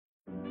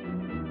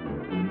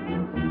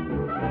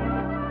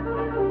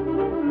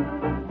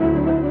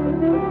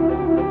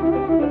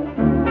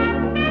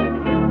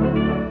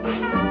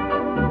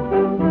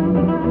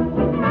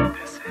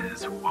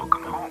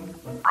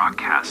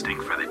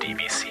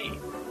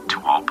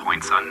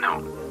points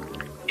unknown.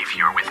 If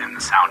you're within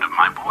the sound of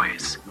my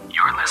voice,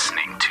 you're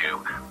listening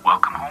to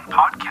Welcome Home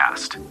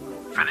Podcast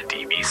for the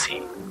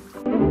DBC.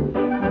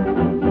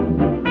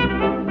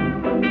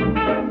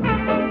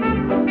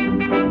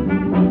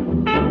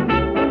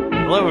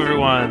 Hello,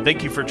 everyone.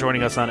 Thank you for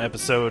joining us on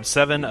episode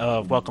 7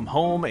 of Welcome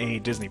Home, a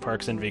Disney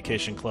Parks and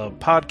Vacation Club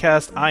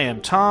podcast. I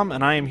am Tom,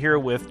 and I am here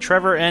with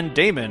Trevor and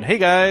Damon. Hey,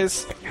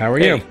 guys. How are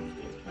you?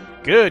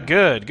 Good.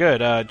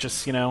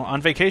 Just,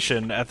 on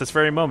vacation at this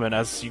very moment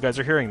as you guys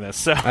are hearing this.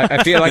 So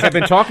I feel like I've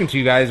been talking to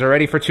you guys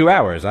already for 2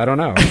 hours. I don't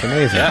know. It's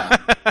amazing. Yeah.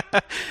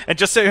 And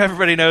just so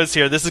everybody knows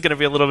here, this is going to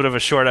be a little bit of a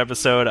short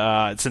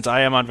episode. Since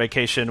I am on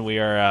vacation,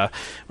 we're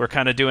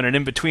kind of doing an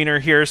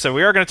in-betweener here. So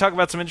we are going to talk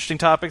about some interesting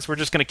topics. We're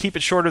just going to keep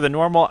it shorter than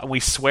normal.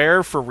 We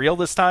swear for real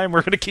this time.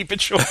 We're going to keep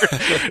it short.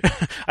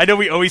 I know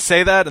we always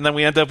say that, and then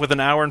we end up with an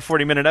hour and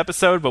 40-minute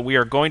episode, but we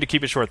are going to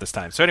keep it short this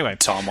time. So anyway.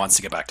 Tom wants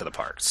to get back to the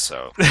parks,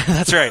 so.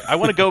 That's right. I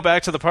want to go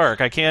back to the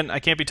park. I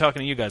can't be talking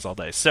to you guys all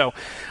day. So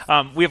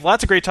we have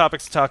lots of great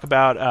topics to talk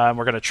about.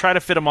 We're going to try to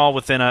fit them all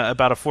within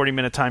about a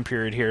 40-minute time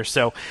period here.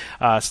 So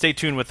stay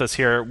tuned with us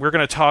here. We're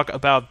going to talk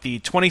about the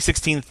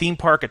 2016 theme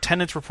park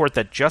attendance report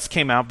that just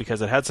came out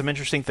because it had some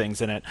interesting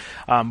things in it.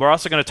 We're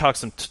also going to talk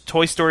some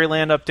Toy Story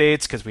Land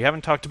updates because we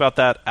haven't talked about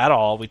that at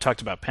all. We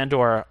talked about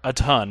Pandora a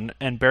ton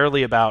and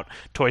barely about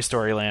Toy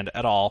Story Land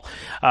at all.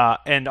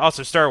 And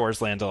also Star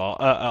Wars Land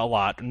a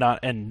lot,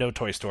 no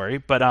Toy Story.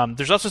 But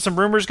there's also some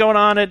rumors going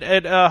on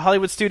at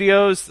Hollywood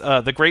Studios.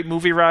 The Great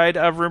Movie Ride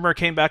rumor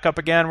came back up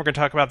again. We're going to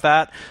talk about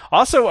that.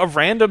 Also, a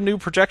random new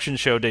projection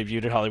show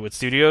debuted at Hollywood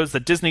Studios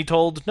that Disney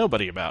told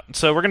nobody about.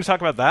 So we're going to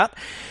talk about that.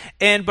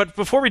 But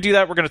before we do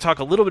that, we're going to talk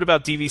a little bit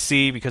about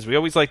DVC because we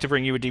always like to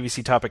bring you a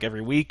DVC topic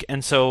every week.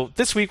 And so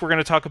this week we're going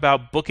to talk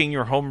about booking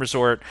your home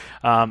resort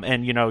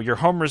and, your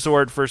home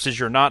resort versus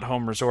your not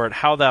home resort,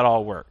 how that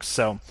all works.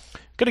 So I'm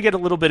going to get a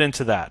little bit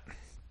into that.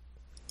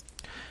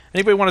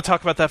 Anybody want to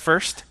talk about that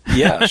first?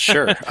 Yeah,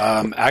 sure.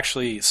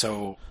 Actually,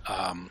 for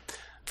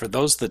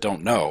those that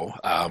don't know,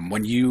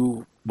 when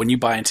you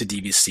buy into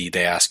DVC,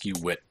 they ask you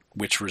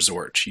which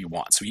resort you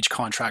want. So each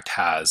contract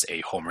has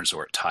a home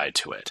resort tied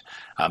to it.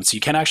 So you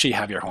can actually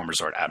have your home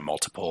resort at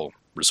multiple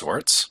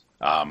resorts,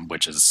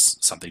 which is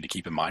something to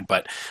keep in mind.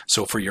 But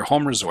so for your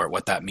home resort,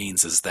 what that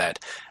means is that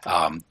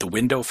the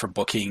window for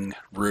booking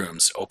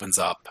rooms opens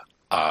up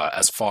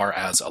as far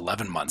as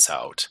 11 months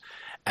out,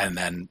 and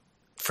then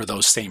for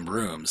those same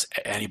rooms,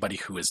 anybody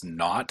who is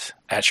not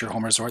at your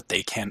home resort,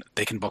 they can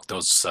book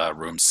those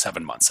rooms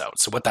 7 months out.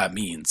 So what that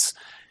means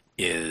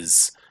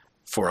is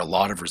for a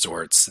lot of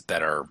resorts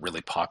that are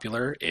really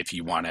popular, if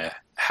you want to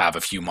have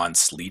a few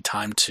months lead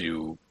time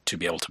to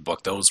be able to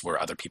book those where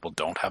other people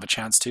don't have a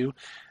chance to,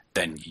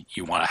 then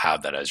you want to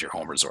have that as your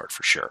home resort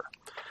for sure.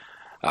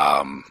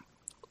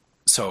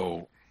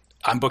 So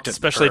I'm booked at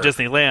especially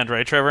Disneyland,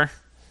 right, Trevor?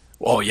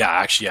 Oh, yeah,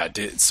 actually,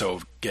 yeah.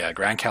 So,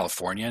 Grand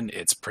Californian,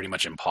 it's pretty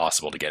much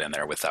impossible to get in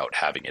there without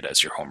having it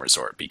as your home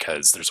resort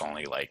because there's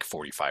only like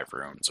 45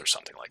 rooms or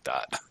something like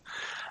that.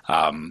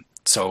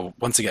 So,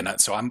 once again,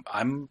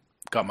 I'm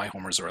got my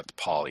home resort at the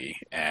Poly,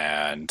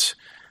 and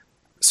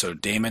so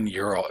Damon,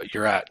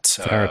 you're at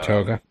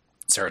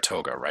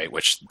Saratoga, right?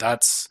 Which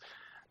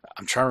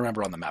I'm trying to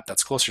remember on the map.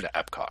 That's closer to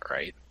Epcot,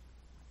 right?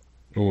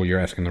 Oh, you're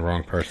asking the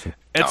wrong person.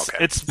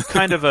 It's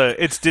kind of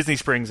it's Disney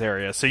Springs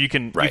area, so you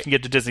can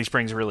get to Disney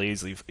Springs really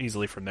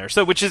easily from there.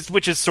 So which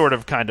is sort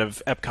of kind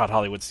of Epcot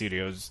Hollywood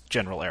Studios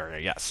general area.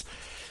 Yes,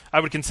 I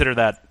would consider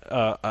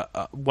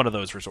that one of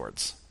those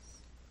resorts.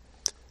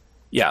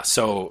 Yeah.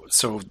 So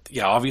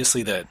yeah,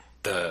 obviously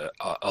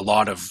a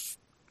lot of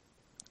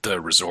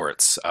the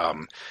resorts,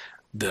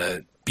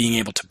 the being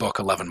able to book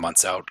 11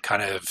 months out,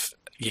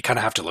 you kind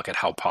of have to look at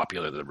how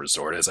popular the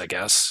resort is, I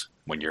guess,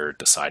 when you're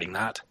deciding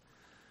that.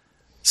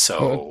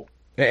 So,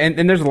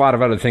 and there's a lot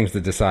of other things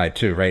to decide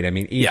too, right? I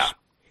mean,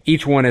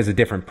 each one has a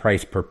different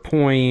price per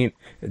point,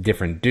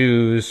 different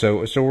dues.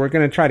 So we're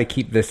going to try to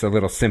keep this a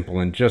little simple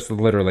and just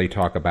literally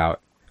talk about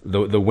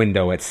the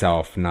window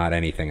itself, not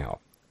anything else.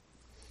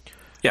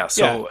 Yeah.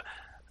 So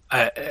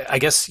I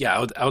guess,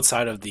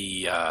 outside of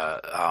the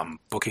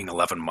booking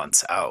 11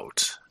 months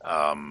out,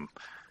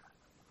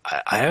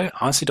 I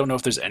honestly don't know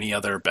if there's any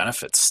other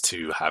benefits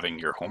to having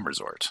your home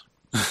resort.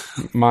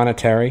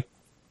 Monetary.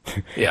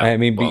 Yeah, I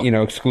mean,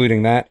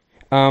 excluding that.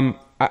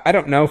 I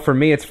don't know. For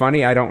me, it's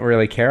funny. I don't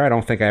really care. I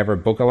don't think I ever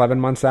book 11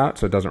 months out,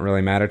 so it doesn't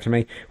really matter to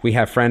me. We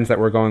have friends that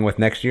we're going with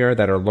next year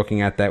that are looking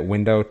at that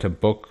window to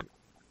book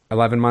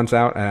 11 months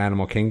out at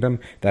Animal Kingdom.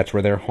 That's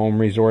where their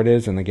home resort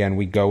is, and again,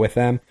 we go with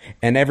them.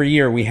 And every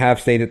year we have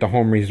stayed at the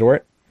home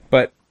resort.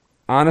 But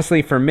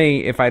honestly, for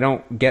me, if I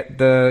don't get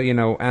the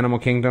Animal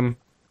Kingdom,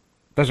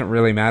 it doesn't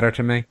really matter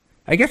to me.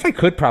 I guess I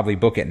could probably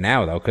book it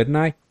now, though, couldn't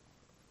I?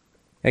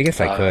 I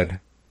guess I could.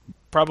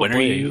 Probably. When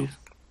are you?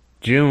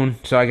 June,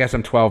 so I guess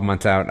I'm 12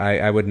 months out.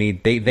 I would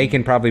need, they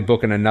can probably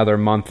book in another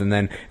month, and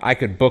then I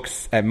could book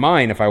at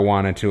mine if I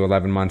wanted to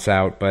 11 months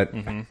out, but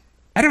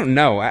I don't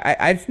know.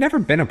 I've never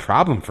been a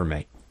problem for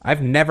me.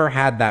 I've never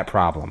had that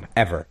problem,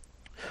 ever.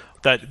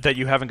 That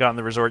you haven't gotten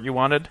the resort you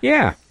wanted?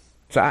 Yeah.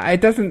 So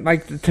it doesn't,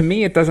 like, to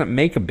me, it doesn't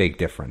make a big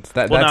difference.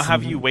 Now,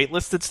 have you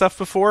waitlisted stuff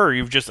before, or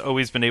you've just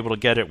always been able to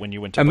get it when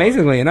you went to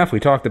Amazingly enough, we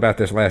talked about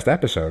this last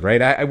episode,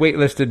 right? I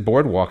waitlisted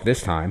Boardwalk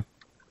this time.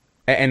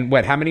 And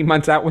how many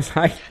months out was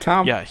I,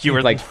 Tom? Yeah, you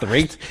were like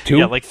 3, 2?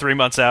 Yeah, like 3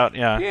 months out,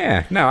 yeah.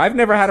 Yeah, no, I've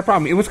never had a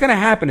problem. What's going to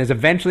happen is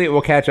eventually it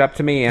will catch up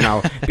to me, and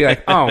I'll be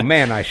like, oh,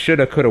 man, I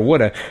shoulda, coulda,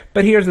 woulda.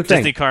 But here's the thing.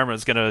 Disney karma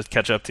is going to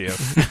catch up to you.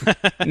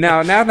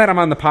 Now that I'm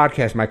on the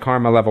podcast, my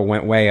karma level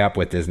went way up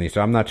with Disney, so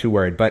I'm not too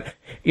worried. But,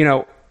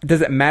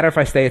 does it matter if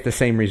I stay at the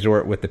same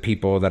resort with the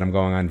people that I'm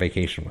going on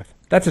vacation with?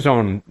 That's its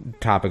own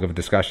topic of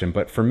discussion.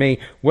 But for me,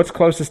 what's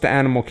closest to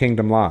Animal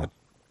Kingdom Lodge?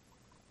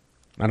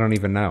 I don't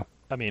even know.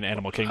 I mean,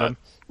 Animal Kingdom.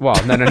 No.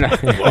 No,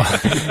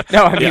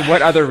 I mean,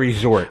 what other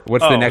resort?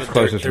 What's the next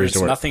closest there's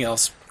resort? There's nothing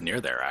else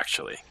near there,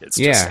 actually. It's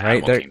just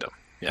Animal Kingdom.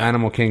 Yeah.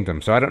 Animal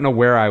Kingdom. So I don't know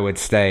where I would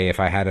stay if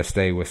I had to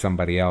stay with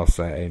somebody else.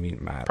 I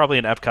mean, probably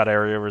an Epcot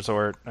area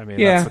resort. I mean,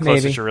 that's the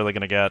closest you're really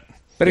going to get.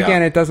 But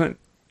again,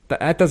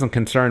 that doesn't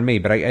concern me.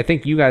 But I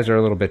think you guys are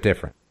a little bit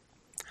different.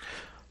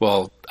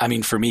 Well, I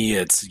mean, for me,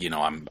 it's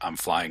I'm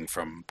flying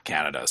from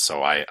Canada,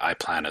 so I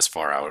plan as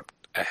far out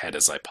ahead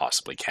as I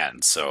possibly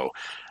can. So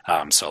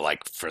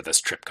like for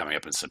this trip coming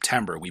up in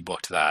September, we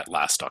booked that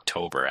last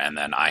October, and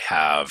then I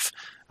have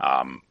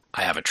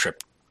a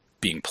trip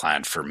being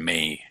planned for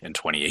May in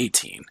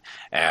 2018,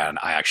 and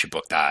I actually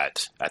booked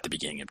that at the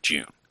beginning of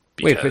June.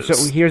 Wait, but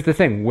so here's the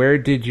thing: where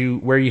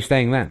are you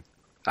staying then?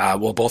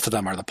 Well, both of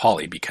them are the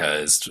Poly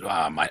because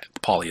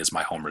Poly is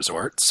my home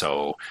resort,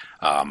 so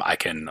I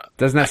can.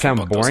 Doesn't that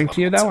sound boring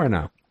to you, though, or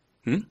no?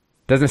 Hmm?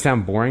 Doesn't it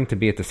sound boring to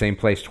be at the same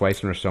place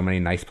twice when there's so many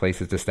nice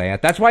places to stay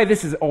at? That's why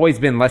this has always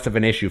been less of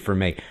an issue for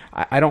me.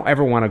 I don't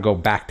ever want to go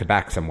back to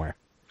back somewhere.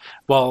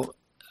 Well,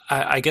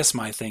 I guess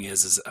my thing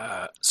is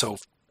so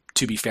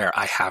to be fair,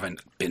 I haven't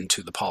been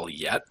to the Poly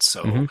yet,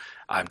 so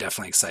I'm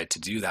definitely excited to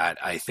do that.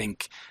 I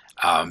think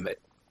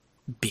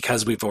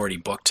because we've already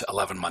booked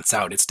 11 months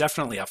out, it's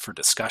definitely up for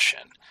discussion.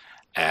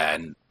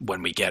 And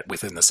when we get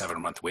within the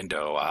 7-month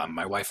window,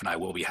 my wife and I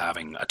will be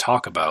having a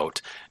talk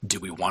about, do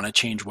we want to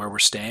change where we're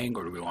staying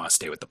or do we want to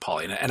stay with the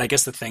Poly? And I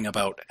guess the thing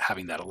about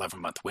having that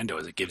 11-month window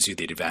is it gives you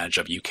the advantage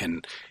of you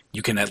can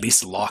at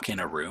least lock in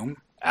a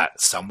room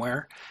at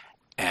somewhere,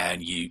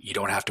 and you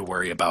don't have to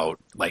worry about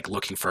like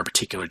looking for a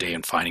particular day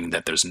and finding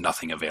that there's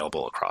nothing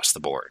available across the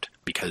board.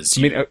 Because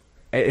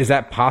is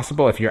that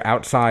possible if you're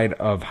outside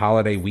of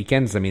holiday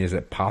weekends? I mean, is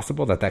it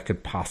possible that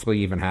could possibly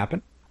even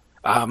happen?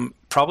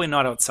 Probably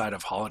not outside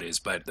of holidays,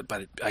 but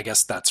I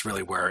guess that's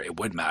really where it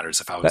would matter. Is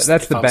if I was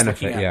that's the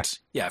benefit,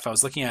 if I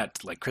was looking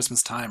at like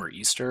Christmas time or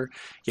Easter,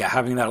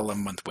 having that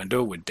 11-month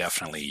window would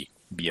definitely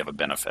be of a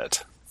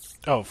benefit.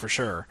 Oh, for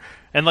sure.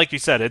 And like you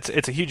said,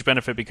 it's a huge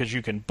benefit because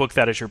you can book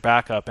that as your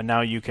backup, and now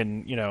you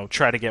can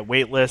try to get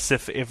wait lists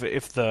if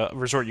the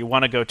resort you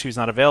want to go to is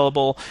not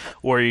available,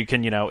 or you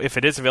can if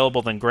it is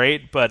available then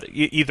great. But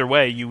either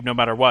way, no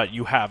matter what,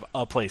 you have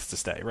a place to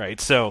stay, right?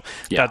 So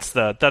that's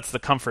the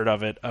comfort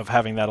of it, of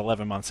having that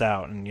 11 months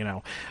out. And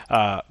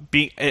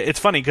it's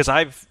funny because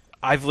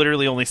I've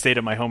literally only stayed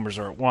at my home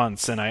resort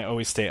once, and I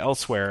always stay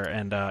elsewhere.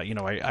 And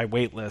I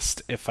wait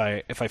list if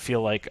I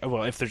feel like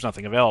if there's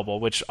nothing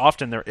available, which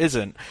often there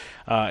isn't.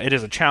 It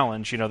is a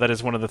challenge. That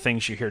is one of the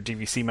things you hear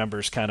DVC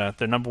members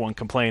their number one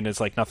complaint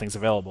is like nothing's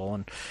available,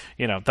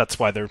 and that's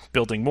why they're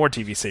building more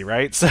DVC,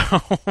 right? So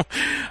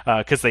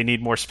because they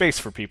need more space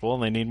for people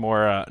and they need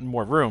more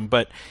room,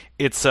 but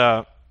it's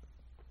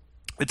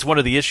one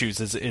of the issues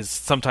is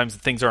sometimes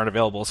things aren't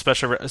available,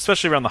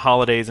 especially around the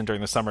holidays and during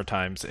the summer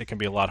times. It can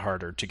be a lot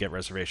harder to get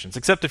reservations,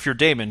 except if you're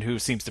Damon, who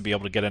seems to be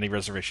able to get any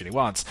reservation he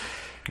wants.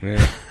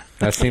 Yeah,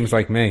 that seems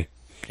like me.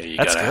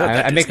 That's good.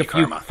 I make a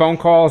few phone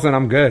calls and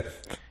I'm good.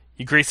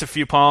 You grease a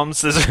few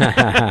palms.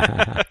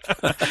 I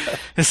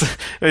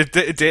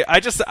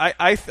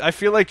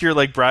feel like you're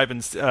like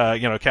bribing,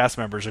 cast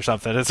members or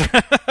something.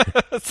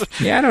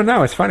 Yeah, I don't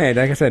know. It's funny.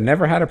 Like I said,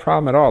 never had a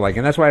problem at all.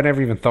 And that's why I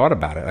never even thought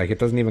about it. Like, it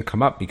doesn't even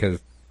come up because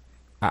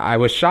I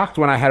was shocked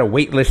when I had a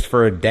wait list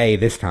for a day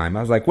this time. I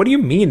was like, what do you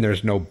mean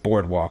there's no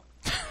boardwalk?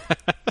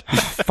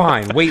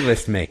 Fine, wait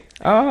list me.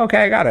 Oh,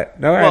 okay, I got it.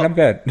 All right, I'm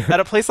good. At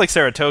a place like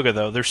Saratoga,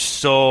 though, there's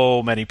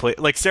so many places.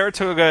 Like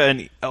Saratoga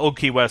and Old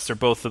Key West are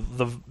both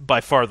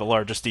by far the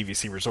largest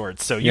DVC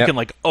resorts, so you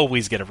can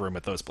always get a room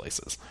at those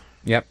places.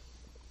 Yep.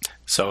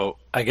 So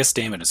I guess,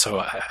 Damon,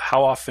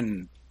 how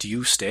often do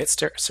you stay at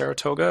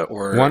Saratoga?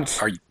 Or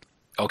once.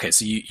 Okay,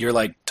 so you're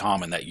like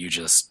Tom in that you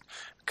just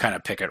kind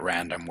of pick at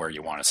random where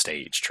you want to stay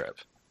each trip.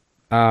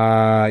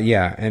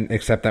 Yeah, and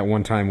except that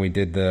one time we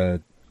did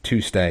the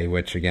 2-stay,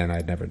 which again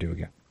I'd never do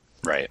again.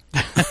 Right.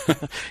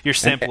 your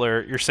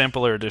sampler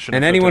edition.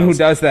 And anyone who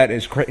does that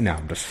is crazy. No,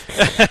 I'm just.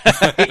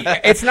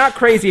 It's not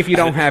crazy if you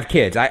don't have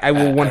kids. I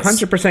will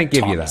 100%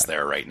 give you that. Tom's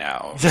there right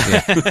now.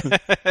 Yeah.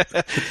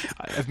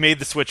 I've made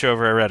the switch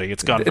over already.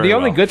 It's gone. The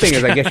only good thing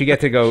is I guess you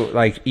get to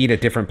go eat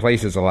at different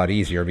places a lot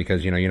easier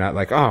because you're not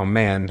like, oh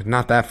man,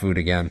 not that food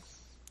again.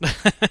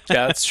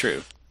 Yeah, that's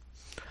true.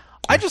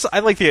 I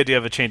like the idea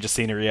of a change of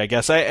scenery, I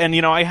guess.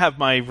 I have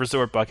my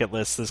resort bucket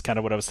list is kind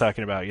of what I was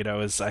talking about,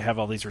 is I have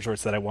all these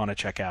resorts that I want to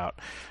check out,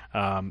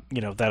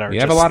 that are You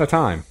have a lot of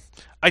time.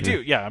 I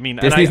do, yeah. I mean,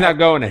 Disney's not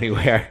going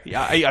anywhere.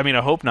 Yeah,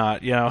 I hope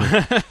not.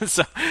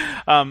 So,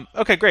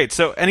 okay, great.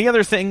 So, any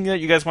other thing that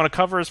you guys want to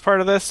cover as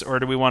part of this, or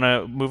do we want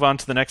to move on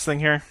to the next thing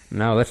here?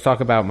 No, let's talk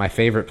about my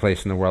favorite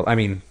place in the world. I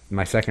mean,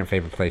 my second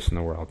favorite place in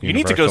the world. You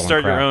need to go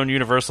start your own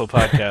Universal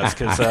podcast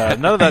because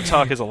none of that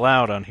talk is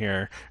allowed on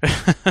here.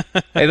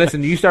 Hey,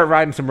 listen, you start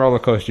riding some roller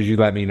coasters. You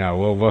let me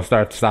know. We'll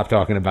stop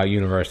talking about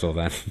Universal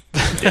then.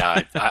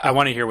 Yeah, I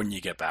want to hear when you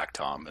get back,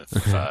 Tom.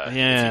 If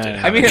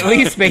at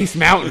least Space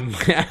Mountain.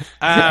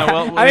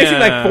 I see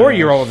like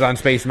 4-year-olds on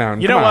Space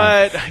Mountain. You know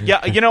what?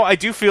 Yeah, I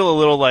do feel a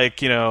little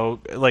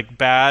like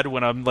bad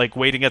when I'm like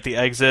waiting at the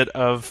exit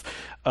of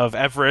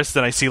Everest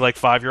and I see like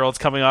 5-year-olds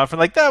coming off and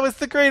like that was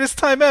the greatest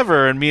time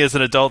ever, and me as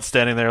an adult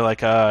standing there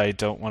like I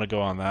don't want to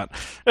go on that.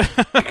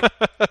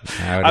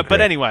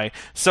 But anyway,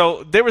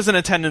 so there was an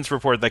attendance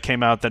report that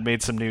came out that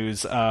made some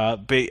news.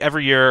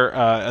 Every year,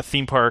 a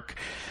theme park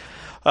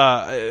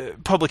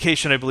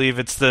publication, I believe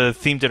it's the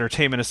Themed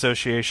Entertainment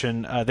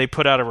Association, they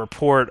put out a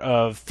report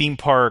of theme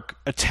park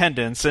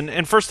attendance,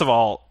 and first of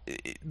all,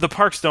 the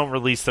parks don't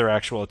release their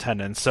actual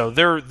attendance, so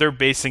they're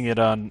basing it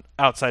on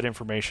outside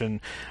information,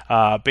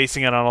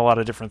 basing it on a lot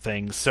of different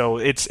things. So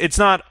it's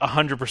not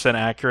 100%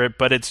 accurate,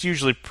 but it's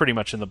usually pretty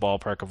much in the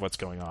ballpark of what's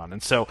going on.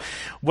 And so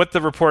what the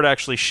report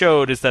actually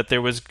showed is that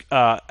there was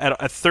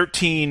at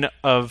 13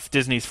 of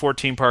Disney's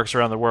 14 parks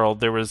around the world,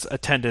 there was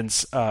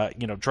attendance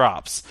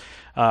drops.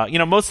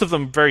 Most of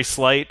them very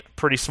slight,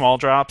 pretty small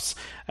drops.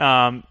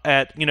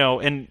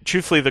 And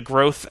truthfully, the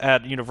growth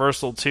at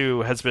Universal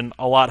too has been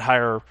a lot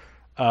higher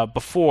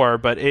before,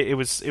 but it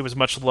was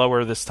much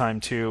lower this time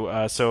too.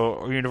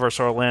 So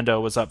Universal Orlando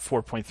was up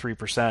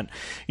 4.3%.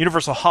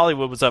 Universal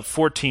Hollywood was up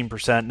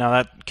 14%. Now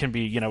that can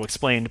be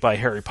explained by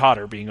Harry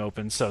Potter being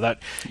open, so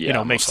that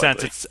makes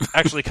sense. It's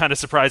actually kind of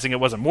surprising it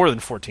wasn't more than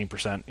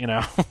 14%.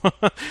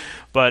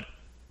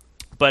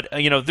 But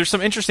there's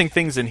some interesting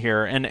things in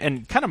here,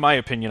 and kind of my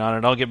opinion on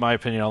it. I'll give my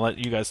opinion. I'll let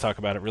you guys talk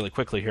about it really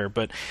quickly here.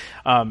 But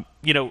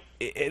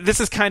this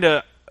is kind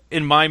of,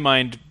 in my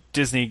mind,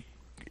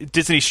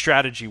 Disney's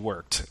strategy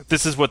worked.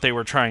 This is what they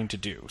were trying to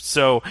do.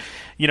 So,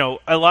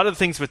 a lot of the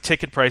things with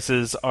ticket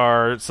prices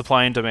are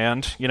supply and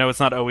demand. It's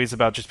not always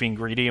about just being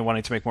greedy and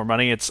wanting to make more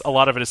money. A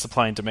lot of it is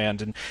supply and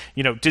demand. And,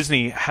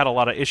 Disney had a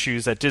lot of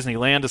issues at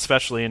Disneyland,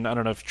 especially, and I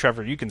don't know if,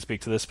 Trevor, you can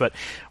speak to this, but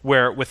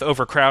where with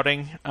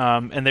overcrowding,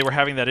 and they were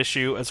having that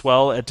issue as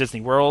well at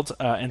Disney World.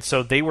 And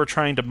so they were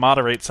trying to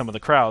moderate some of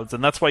the crowds,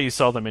 and that's why you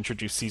saw them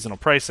introduce seasonal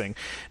pricing.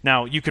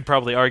 Now, you could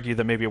probably argue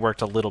that maybe it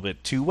worked a little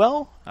bit too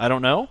well. I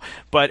don't know.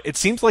 But it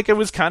seems like it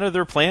was kind of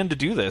their plan to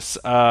do this,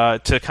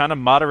 to kind of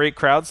moderate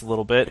crowds a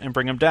little bit and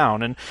bring them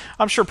down. And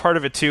I'm sure part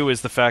of it too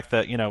is the fact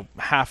that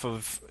half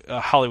of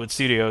Hollywood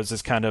Studios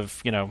is kind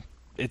of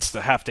it's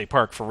the half-day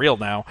park for real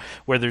now,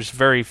 where there's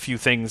very few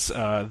things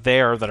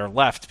there that are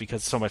left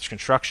because so much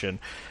construction.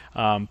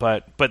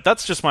 But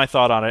that's just my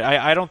thought on it.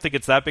 I don't think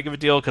it's that big of a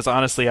deal because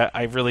honestly,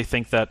 I really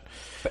think that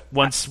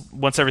once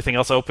everything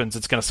else opens,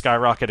 it's going to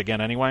skyrocket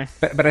again anyway.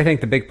 But I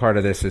think the big part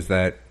of this is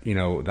that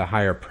the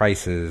higher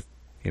prices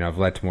have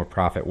led to more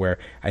profit. Where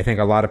I think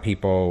a lot of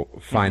people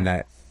find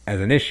that as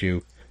an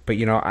issue. But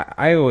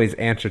I always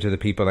answer to the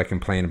people that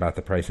complain about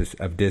the prices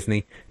of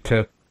Disney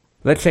to,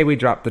 let's say we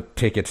drop the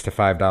tickets to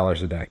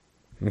 $5 a day.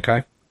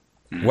 Okay,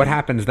 what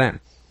happens then?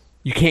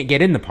 You can't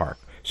get in the park.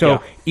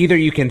 So either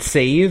you can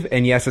save,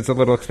 and yes, it's a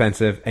little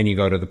expensive, and you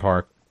go to the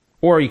park,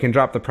 or you can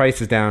drop the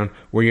prices down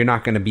where you're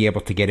not going to be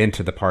able to get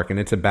into the park, and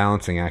it's a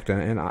balancing act.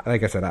 And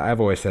like I said, I've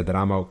always said that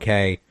I'm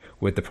okay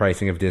with the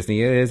pricing of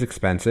Disney. It is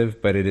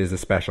expensive, but it is a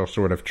special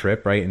sort of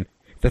trip, right? And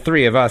the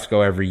three of us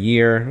go every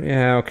year.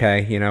 Yeah,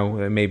 okay,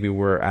 maybe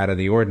we're out of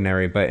the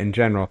ordinary, but in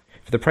general,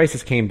 if the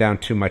prices came down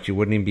too much, you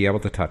wouldn't even be able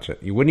to touch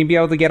it. You wouldn't even be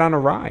able to get on a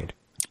ride.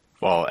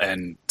 Well,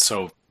 and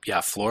so,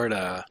 yeah,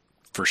 Florida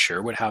for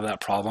sure would have that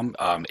problem.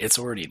 It's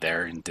already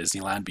there in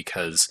Disneyland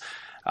because,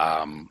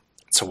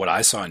 so what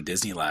I saw in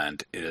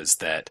Disneyland is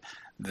that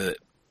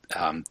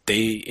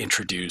they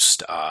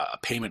introduced a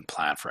payment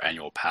plan for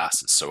annual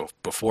passes. So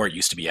before it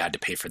used to be you had to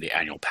pay for the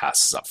annual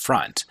passes up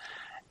front.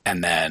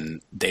 And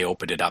then they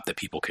opened it up that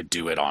people could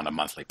do it on a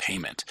monthly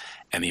payment.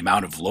 And the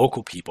amount of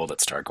local people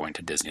that started going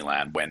to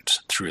Disneyland went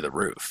through the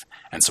roof.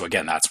 And so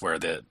again, that's where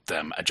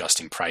them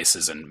adjusting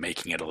prices and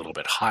making it a little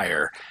bit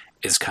higher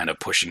is kind of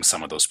pushing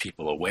some of those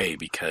people away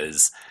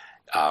because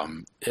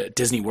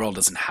Disney World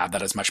doesn't have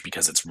that as much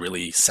because it's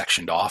really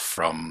sectioned off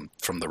from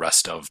the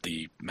rest of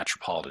the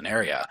metropolitan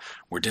area,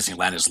 where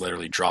Disneyland is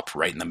literally dropped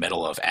right in the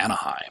middle of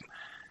Anaheim.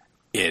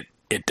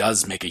 It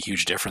does make a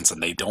huge difference,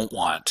 and they don't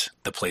want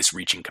the place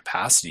reaching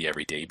capacity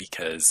every day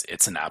because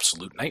it's an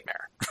absolute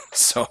nightmare.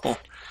 So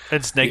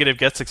it's negative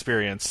guest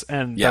experience,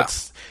 and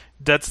that's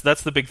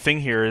the big thing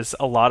here is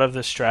a lot of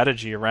the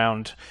strategy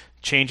around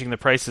changing the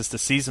prices to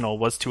seasonal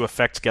was to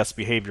affect guest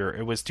behavior.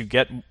 It was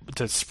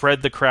to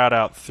spread the crowd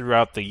out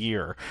throughout the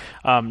year.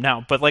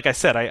 Now, but like I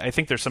said, I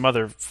think there's some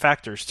other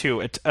factors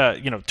too.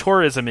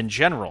 Tourism in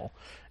general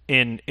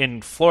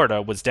in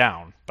Florida was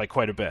down by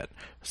quite a bit.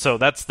 So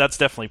that's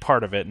definitely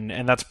part of it,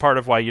 and that's part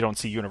of why you don't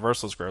see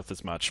Universal's growth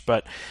as much.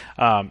 But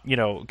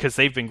because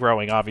they've been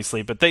growing,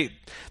 obviously, but they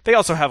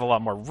also have a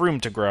lot more room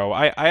to grow.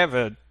 I have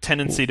a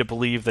tendency to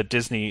believe that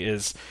Disney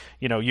is,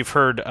 you've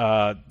heard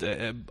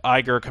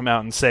Iger come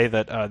out and say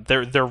that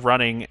they're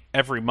running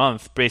every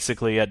month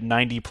basically at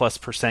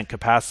 90+%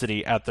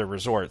 capacity at their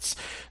resorts.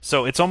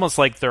 So it's almost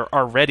like they're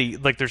already,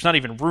 like, there's not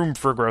even room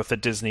for growth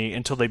at Disney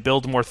until they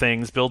build more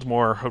things, build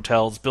more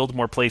hotels, build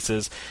more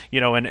places.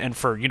 And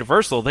for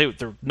Universal,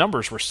 their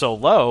numbers were so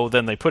low,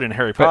 then they put in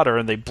Harry Potter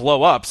and they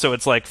blow up. So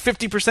it's like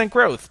 50%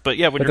 growth. But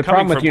yeah, when you're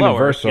coming from lower, the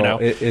problem with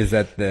Universal is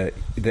that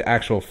the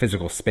actual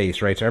physical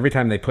space, right? So every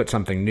time they put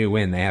something new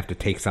in, they have to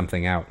take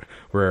something out.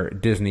 Where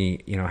Disney,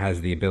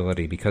 has the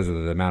ability, because of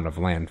the amount of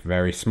land,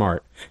 very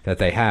smart, that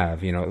they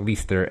have, at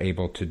least they're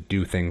able to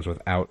do things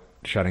without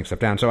shutting stuff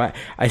down. So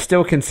I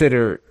still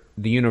consider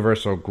the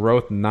Universal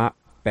growth not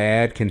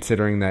bad,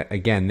 considering that,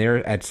 again,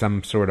 they're at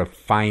some sort of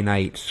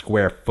finite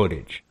square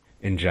footage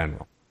in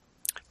general.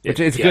 Which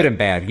is good and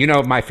bad.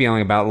 My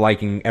feeling about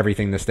liking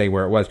everything to stay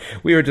where it was.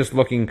 We were just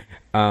looking.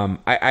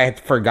 I had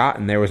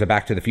forgotten there was a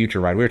Back to the Future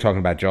ride. We were talking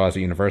about Jaws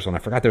at Universal, and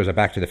I forgot there was a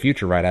Back to the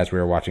Future ride as we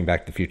were watching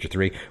Back to the Future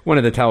 3. One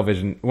of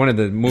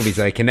the movies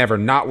that I can never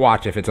not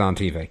watch if it's on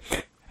TV.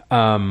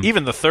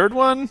 Even the third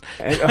one?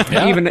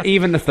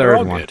 Even the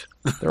third one. Good.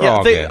 They're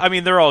all good. I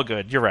mean, they're all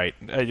good. You're right.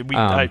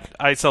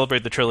 I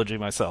celebrate the trilogy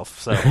myself.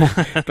 So,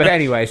 but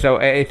anyway, so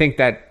I think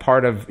that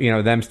part of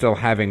them still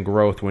having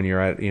growth when you're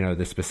at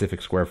the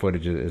specific square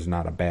footage is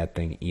not a bad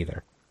thing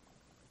either.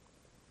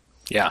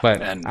 Yeah,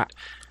 but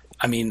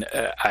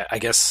I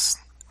guess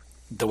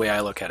the way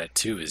I look at it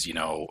too is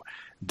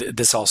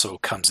this also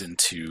comes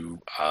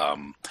into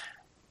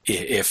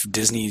if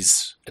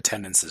Disney's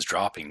attendance is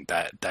dropping,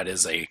 that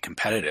is a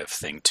competitive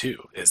thing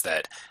too. Is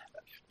that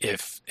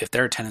if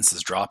their attendance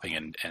is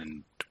dropping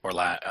and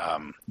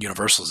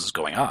Universal's is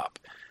going up,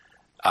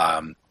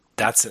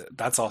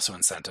 that's also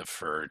incentive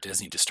for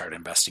Disney to start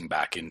investing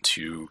back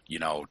into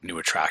new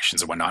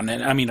attractions and whatnot.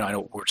 And I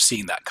know we're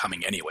seeing that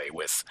coming anyway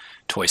with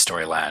Toy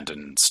Story Land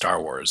and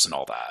Star Wars and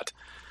all that.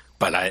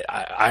 But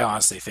I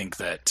honestly think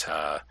that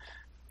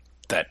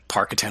that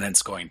park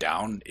attendance going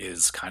down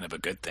is kind of a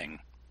good thing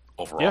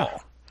overall. Yeah.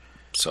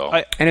 So,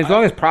 and as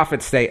long as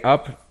profits stay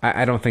up,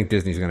 I don't think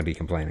Disney's going to be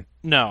complaining.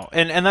 No,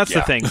 and that's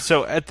the thing.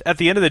 So at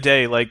the end of the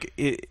day,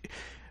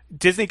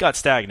 Disney got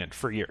stagnant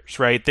for years,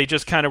 right? They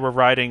just kind of were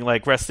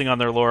resting on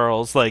their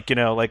laurels,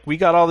 we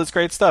got all this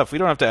great stuff, we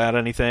don't have to add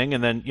anything.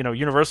 And then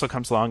Universal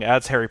comes along,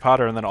 adds Harry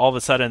Potter, and then all of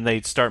a sudden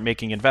they start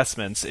making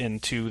investments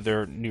into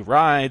their new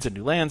rides and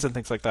new lands and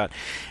things like that.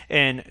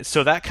 And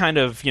so that kind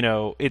of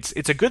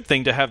it's a good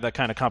thing to have that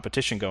kind of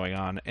competition going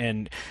on.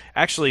 And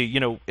actually,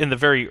 in the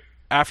very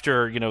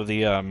after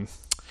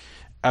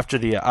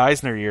the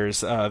Eisner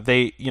years,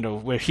 they,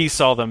 where he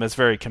saw them as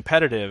very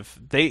competitive,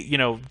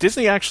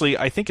 Disney actually,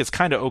 I think, is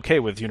kind of okay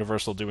with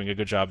Universal doing a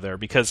good job there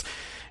because,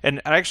 and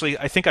actually,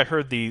 I think I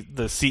heard the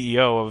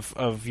CEO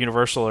of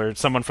Universal or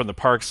someone from the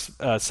parks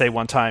say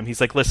one time, he's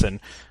like, listen,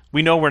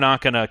 we know we're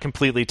not going to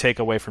completely take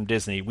away from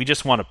Disney. We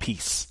just want a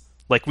piece.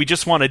 We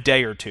just want a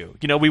day or two.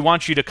 We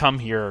want you to come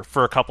here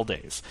for a couple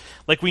days.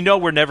 We know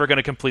we're never going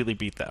to completely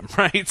beat them,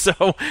 right?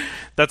 So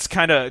that's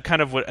kind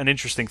of what an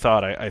interesting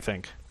thought, I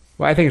think.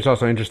 Well, I think it's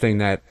also interesting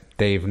that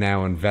they've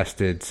now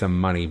invested some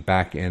money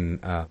back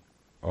in a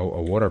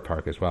water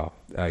park as well,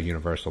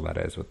 Universal, that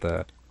is, with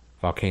the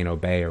Volcano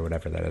Bay or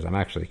whatever that is. I'm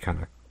actually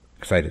kind of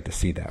excited to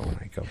see that when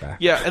I go back.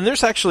 Yeah, and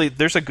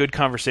there's a good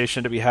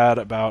conversation to be had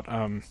about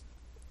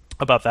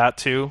that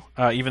too.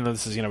 Even though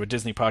this is a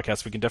Disney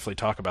podcast, we can definitely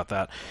talk about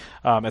that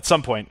at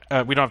some point.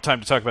 We don't have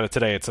time to talk about it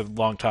today. It's a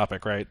long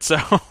topic, right? So,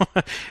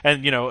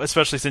 and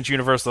especially since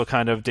Universal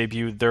kind of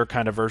debuted their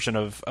kind of version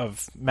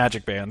of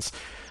Magic Bands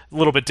a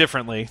little bit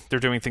differently.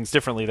 They're doing things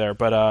differently there,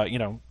 but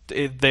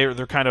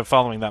they're kind of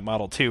following that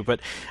model too.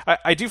 But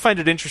I do find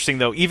it interesting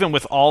though, even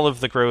with all of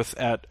the growth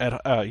at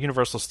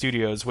Universal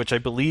Studios, which I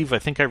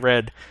think I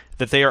read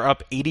that they are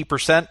up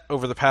 80%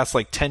 over the past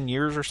 10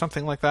 years or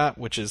something like that,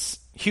 which is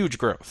huge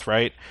growth,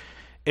 right?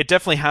 It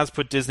definitely has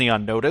put Disney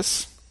on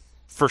notice,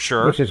 for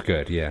sure. Which is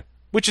good, yeah.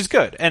 Which is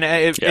good, and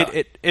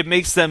it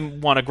makes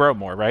them want to grow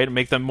more, right? And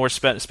make them more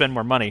spend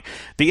more money.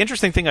 The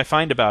interesting thing I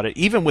find about it,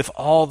 even with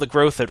all the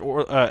growth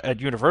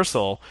at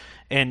Universal,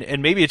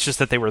 and maybe it's just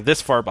that they were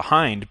this far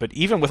behind, but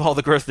even with all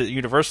the growth at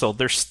Universal,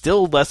 there's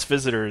still less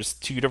visitors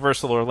to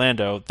Universal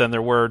Orlando than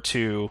there were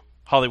to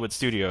Hollywood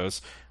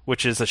Studios,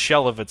 which is a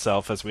shell of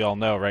itself, as we all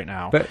know right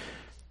now. But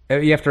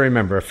you have to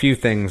remember a few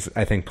things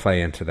I think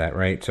play into that,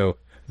 right? So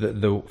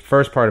the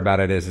first part about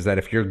it is that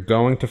if you're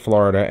going to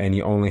Florida and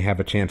you only have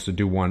a chance to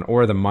do one,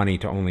 or the money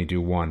to only do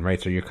one, right?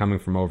 So you're coming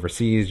from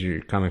overseas,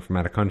 you're coming from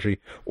out of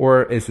country,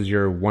 or this is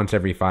your once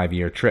every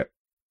 5-year trip.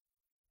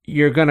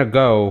 you're going to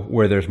go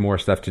where there's more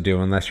stuff to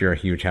do unless you're a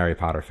huge Harry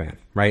Potter fan,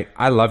 right?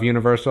 I love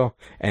Universal,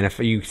 and if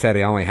you said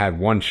I only had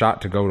one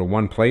shot to go to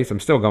one place, I'm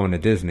still going to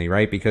Disney,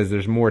 right? Because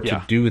there's more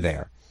to do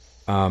there.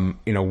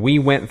 We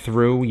went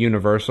through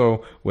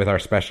Universal with our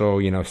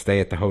special, stay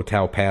at the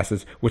hotel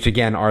passes, which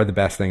again are the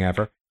best thing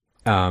ever.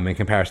 In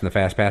comparison to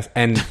Fast Pass.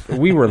 And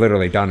we were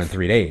literally done in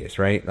 3 days,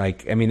 right?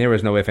 There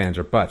was no ifs, ands,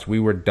 or buts. We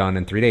were done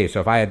in 3 days. So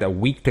if I had a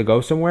week to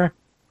go somewhere,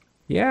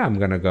 yeah, I'm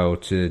going to go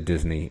to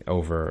Disney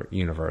over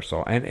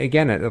Universal. And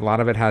again, a lot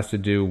of it has to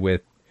do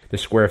with the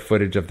square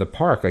footage of the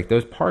park.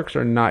 Those parks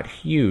are not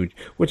huge,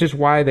 which is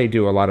why they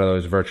do a lot of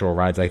those virtual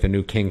rides, like the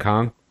new King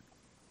Kong.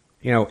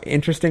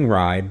 Interesting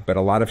ride, but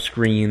a lot of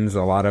screens,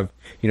 a lot of,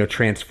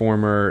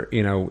 Transformer,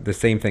 the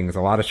same things,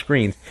 a lot of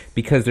screens,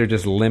 because they're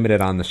just limited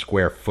on the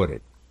square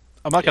footage.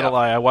 I'm not going to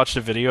lie, I watched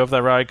a video of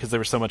that ride because there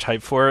was so much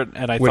hype for it,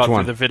 and I thought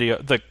one? for the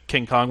video, the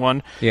King Kong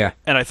one, yeah,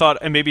 and I thought,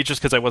 and maybe just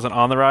because I wasn't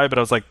on the ride, but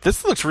I was like,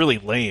 this looks really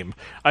lame.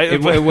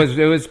 It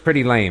was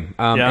pretty lame.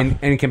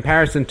 In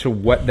comparison to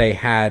what they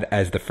had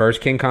as the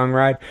first King Kong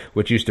ride,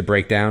 which used to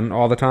break down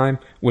all the time,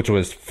 which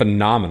was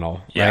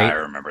phenomenal. Yeah, right? I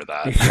remember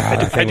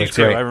that. I do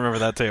too. I remember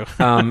that too.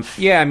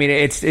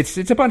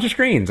 It's a bunch of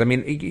screens.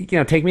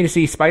 Take me to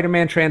see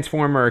Spider-Man,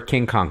 Transformer, or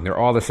King Kong. They're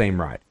all the same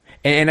ride.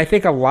 And I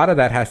think a lot of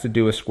that has to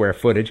do with square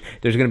footage.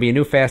 There's going to be a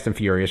new Fast and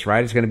Furious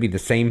ride. It's going to be the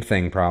same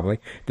thing, probably.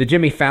 The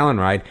Jimmy Fallon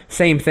ride,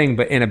 same thing,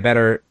 but in a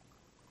better...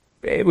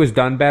 It was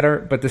done better,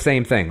 but the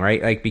same thing,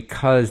 right?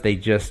 Because they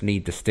just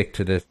need to stick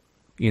to this,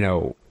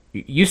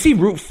 You see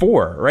Route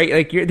 4,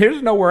 right?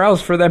 There's nowhere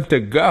else for them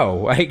to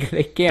go.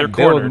 They can't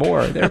build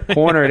more. They're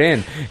cornered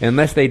in.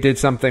 Unless they did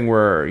something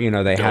where, they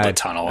build had... a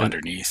tunnel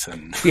underneath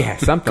and... Yeah,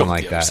 something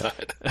like that. So.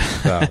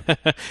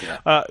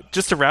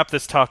 Just to wrap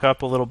this talk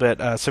up a little bit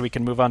so we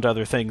can move on to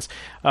other things.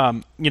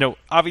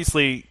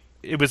 Obviously...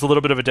 It was a little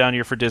bit of a down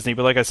year for Disney,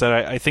 but like I said,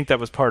 I think that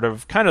was part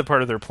of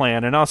their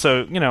plan. And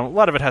also, a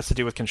lot of it has to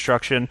do with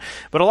construction,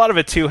 but a lot of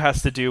it too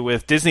has to do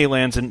with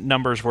Disneyland's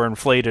numbers were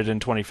inflated in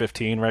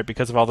 2015, right?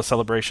 Because of all the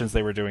celebrations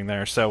they were doing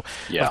there. So,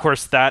 of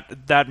course,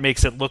 that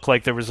makes it look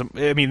like there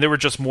were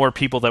just more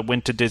people that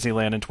went to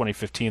Disneyland in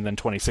 2015 than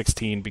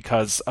 2016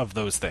 because of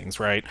those things,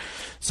 right?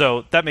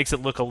 So that makes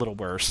it look a little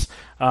worse.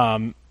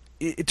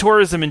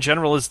 Tourism in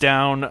general is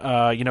down.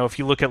 If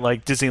you look at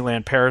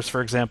Disneyland Paris,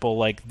 for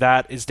example,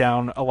 that is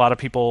down. A lot of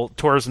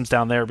tourism's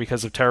down there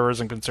because of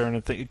terrorism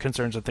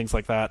concerns and things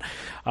like that.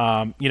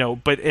 And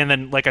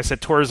then, like I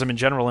said, tourism in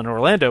general in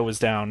Orlando was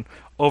down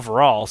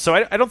overall. So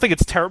I don't think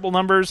it's terrible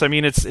numbers.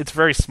 It's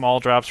very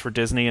small drops for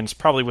Disney, and it's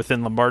probably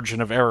within the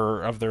margin of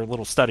error of their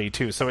little study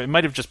too. So it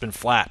might have just been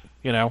flat.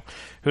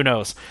 Who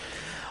knows?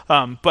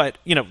 But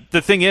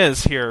the thing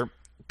is here.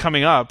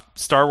 Coming up,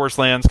 Star Wars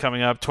Land's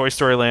coming up, Toy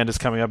Story Land is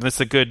coming up, and this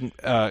is a good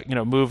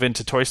move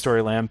into Toy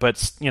Story Land,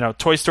 but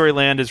Toy Story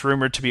Land is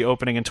rumored to be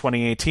opening in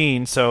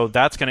 2018, so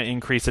that's going to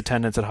increase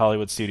attendance at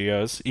Hollywood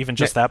Studios, even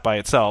just that by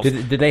itself.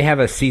 Did they have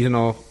a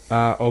seasonal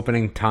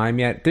opening time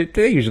yet?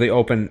 They usually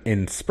open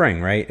in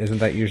spring, right? Isn't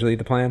that usually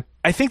the plan?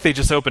 I think they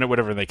just open it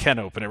whatever they can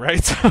open it,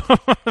 right? So,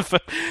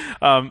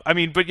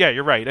 but yeah,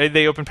 you're right.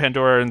 They open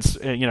Pandora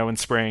in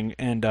spring,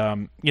 and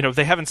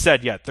they haven't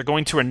said yet. They're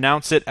going to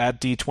announce it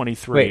at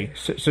D23. Wait,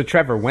 so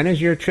Trevor, when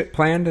is your trip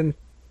planned in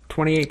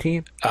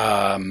 2018?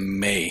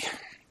 May.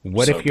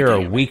 What if you're a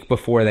week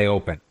before they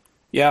open?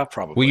 Yeah,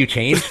 probably. Will you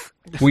change?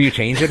 Will you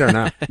change it or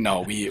not?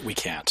 No, we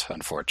can't,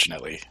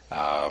 unfortunately.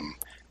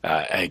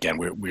 Again,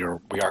 we are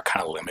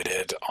kind of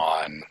limited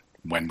on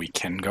when we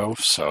can go,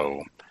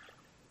 so.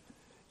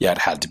 Yeah, it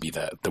had to be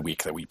the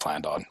week that we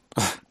planned on.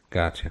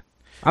 Gotcha.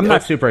 I'm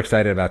not super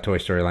excited about Toy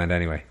Story Land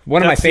anyway.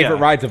 One of my favorite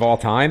rides of all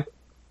time,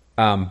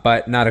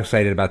 but not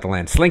excited about the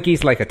land.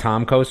 Slinky's like a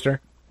Tom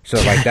coaster, so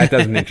that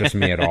doesn't interest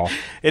me at all.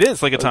 It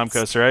is like a Tom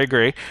coaster, I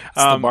agree. It's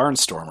the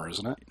Barnstormer,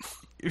 isn't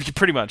it?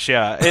 Pretty much,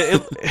 yeah.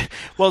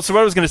 Well, so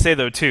what I was going to say,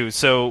 though, too,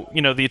 so,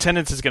 the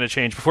attendance is going to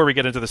change before we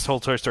get into this whole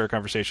Toy Story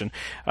conversation.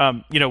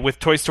 With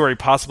Toy Story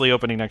possibly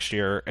opening next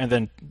year, and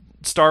then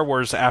Star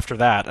Wars after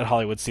that at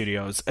Hollywood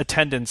Studios,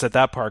 attendance at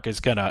that park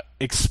is gonna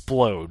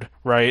explode,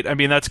 right?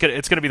 It's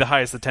gonna be the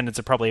highest attendance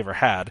it probably ever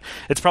had.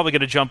 It's probably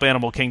gonna jump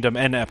Animal Kingdom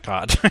and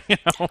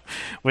Epcot,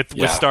 with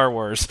Star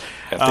Wars.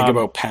 Yeah, think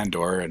about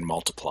Pandora and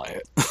multiply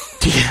it.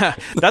 Yeah,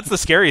 that's the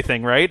scary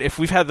thing, right? If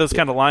we've had those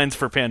kind of lines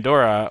for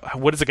Pandora,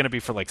 what is it gonna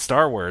be for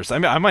Star Wars? I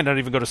might not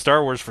even go to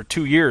Star Wars for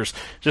 2 years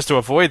just to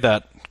avoid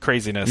that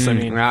craziness.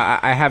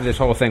 I have this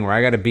whole thing where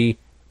I gotta be.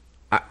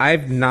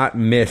 I've not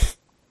missed.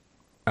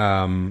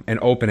 An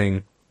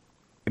opening,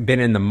 been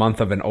in the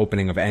month of an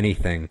opening of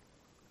anything,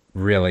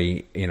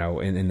 really,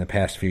 in the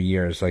past few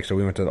years. So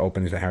we went to the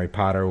openings of Harry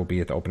Potter, we'll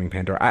be at the opening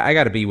Pandora. I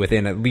got to be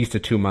within at least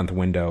a 2-month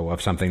window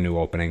of something new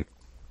opening,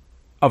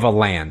 of a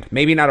land.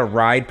 Maybe not a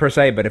ride per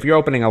se, but if you're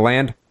opening a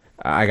land,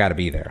 I got to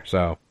be there.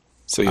 So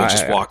you'll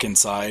just walk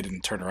inside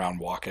and turn around,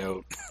 walk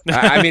out.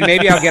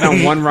 Maybe I'll get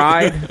on one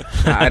ride.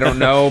 I don't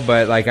know,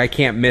 but I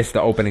can't miss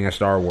the opening of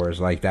Star Wars.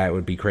 That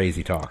would be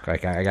crazy talk. I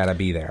got to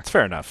be there. It's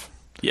fair enough.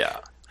 Yeah.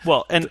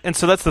 Well, and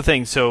so that's the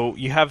thing. So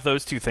you have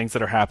those two things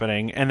that are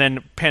happening, and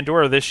then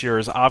Pandora this year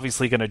is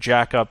obviously going to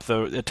jack up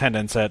the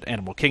attendance at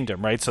Animal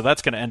Kingdom, right? So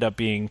that's going to end up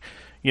being,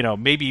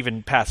 maybe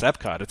even past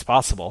Epcot. It's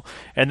possible.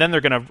 And then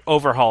they're going to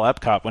overhaul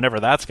Epcot whenever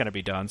that's going to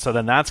be done. So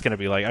then that's going to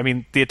be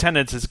the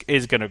attendance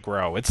is going to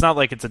grow. It's not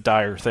like it's a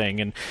dire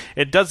thing. And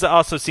it does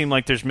also seem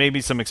like there's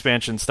maybe some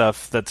expansion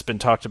stuff that's been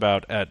talked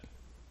about at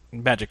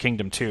Magic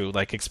Kingdom too,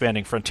 like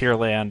expanding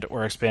Frontierland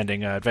or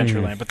expanding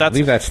Adventureland. But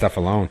leave that stuff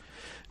alone.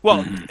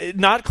 Well,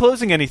 not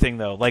closing anything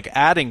though, like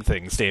adding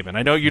things, David.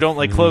 I know you don't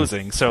like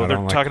closing, so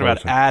they're talking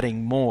about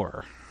adding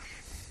more.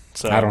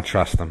 So I don't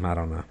trust them. I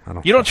don't know.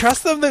 You don't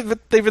trust them?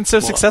 They've been so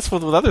successful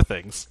with other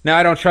things. No,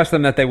 I don't trust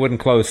them that they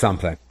wouldn't close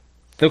something.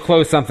 They'll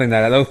close something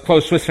they'll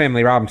close Swiss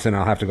Family Robinson.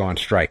 I'll have to go on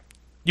strike.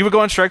 You would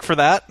go on strike for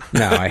that?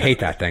 No, I hate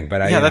that thing. But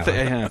that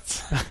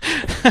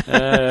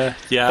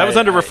was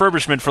under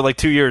refurbishment for like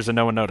 2 years and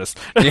no one noticed.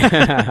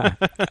 Yeah.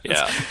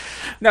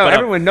 No, but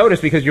everyone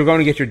noticed because you're going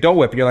to get your Dole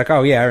Whip. You're like,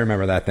 oh yeah, I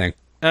remember that thing.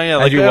 Oh yeah,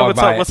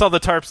 what's all the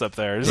tarps up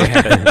there?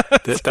 Yeah.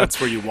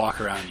 That's where you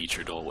walk around and eat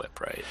your Dole Whip,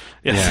 right?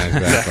 Yes. Yeah,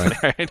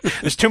 exactly. Right?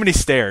 There's too many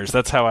stairs.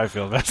 That's how I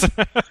feel.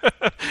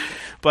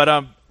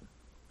 But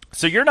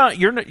so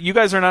you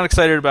guys are not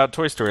excited about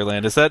Toy Story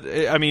Land? Is that?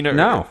 I mean,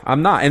 no,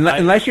 I'm not.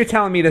 Unless you're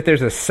telling me that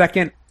there's a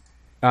second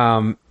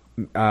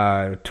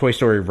Toy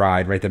Story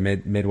ride, right? The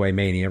Midway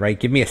Mania, right?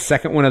 Give me a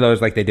second one of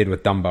those like they did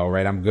with Dumbo,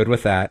 right? I'm good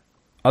with that.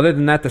 Other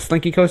than that, the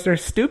Slinky Coaster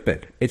is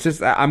stupid. It's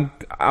just I'm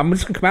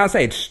just gonna come out and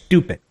say it's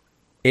stupid.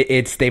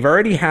 They've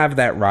already have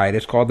that ride.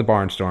 It's called the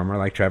Barnstormer,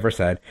 like Trevor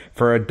said.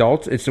 For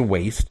adults, it's a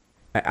waste.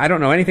 I don't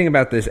know anything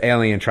about this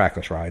alien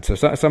trackless ride, so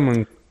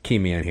someone key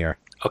me in here.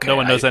 Okay, no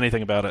one knows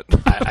anything about it.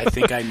 I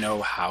think I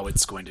know how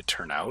it's going to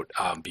turn out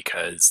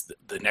because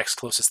the next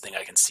closest thing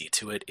I can see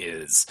to it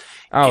is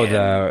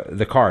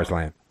the Cars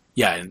Land.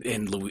 Yeah,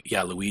 in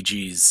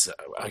Luigi's.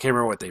 I can't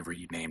remember what they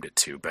renamed it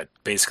to, but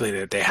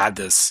basically they had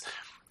this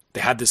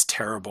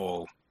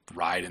terrible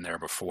ride in there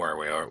before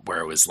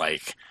where it was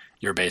like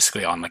you're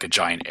basically on like a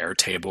giant air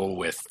table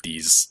with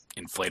these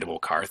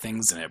inflatable car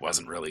things, and it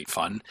wasn't really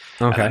fun.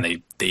 Okay. And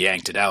then they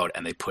yanked it out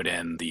and they put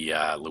in the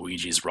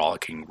Luigi's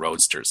Rollicking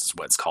Roadsters is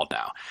what it's called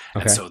now.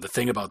 Okay. And so the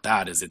thing about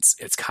that is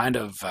it's kind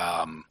of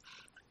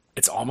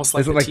it's almost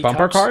like is it like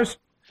bumper cars?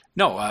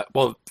 No,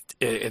 well,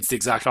 it's the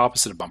exact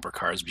opposite of bumper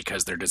cars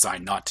because they're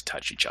designed not to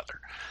touch each other.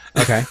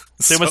 Okay.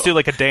 So they must do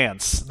like a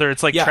dance.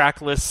 It's like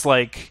trackless,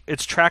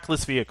 it's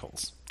trackless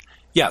vehicles.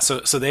 Yeah.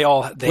 So they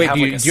have. Do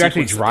you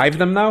actually drive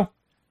them though?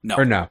 No.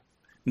 Or no?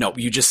 No,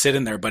 you just sit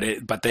in there, but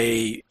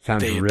they're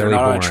not boring.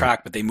 on a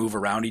track, but they move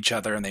around each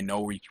other and they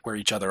know where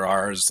each other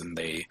are, and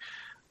they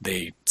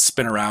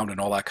spin around and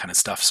all that kind of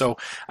stuff. So,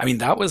 I mean,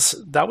 that was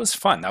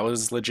fun. That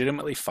was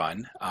legitimately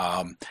fun.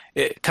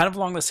 It kind of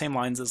along the same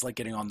lines as like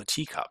getting on the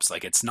teacups.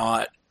 Like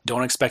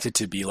don't expect it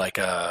to be like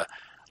a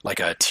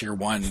tier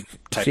 1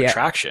 type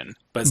attraction,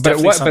 but it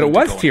was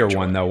tier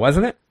 1 though,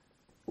 wasn't it?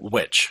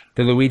 Which?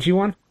 The Luigi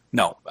one?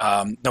 No,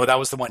 that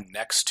was the one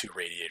next to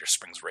Radiator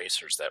Springs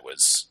Racers. That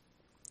was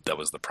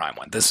the prime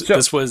one.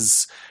 This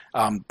was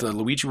the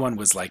Luigi one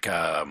was like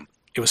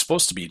it was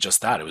supposed to be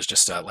just that. It was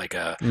just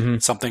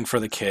something for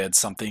the kids,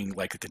 something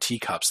like the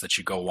teacups that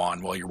you go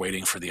on while you're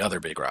waiting for the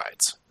other big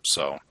rides.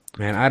 So,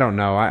 man, I don't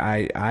know.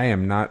 I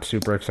am not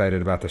super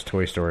excited about this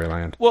Toy Story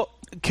Land. Well,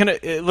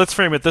 let's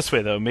frame it this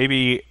way though.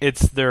 Maybe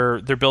it's they're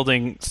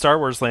building Star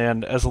Wars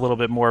Land as a little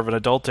bit more of an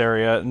adult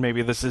area, and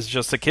maybe this is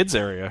just a kids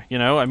area.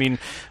 I mean,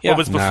 what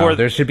was before? No,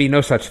 there should be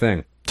no such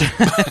thing.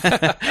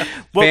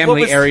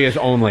 Family areas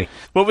only.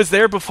 What was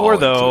there before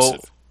though?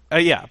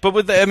 Yeah, but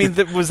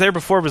was there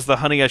before was the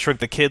Honey I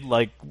Shrunk the Kid,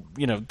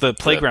 the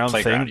playground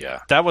thing. Yeah.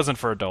 That wasn't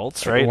for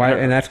adults, right?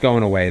 And that's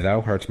going away though.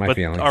 Hurts my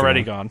feelings.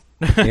 Already gone.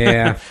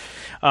 Yeah.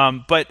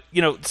 But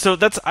so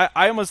that's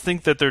I almost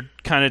think that they're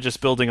kind of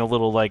just building a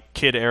little like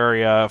kid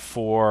area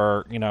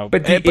for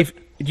But do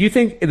you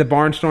think the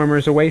Barnstormer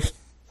is a waste?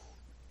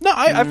 No,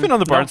 I've been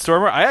on the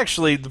Barnstormer.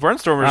 The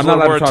Barnstormer is I'm a not little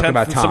allowed more to talk intense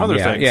about than Tom. some other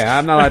things. Yeah,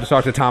 I'm not allowed to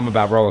talk to Tom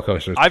about roller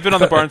coasters. I've been on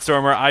the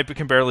Barnstormer. I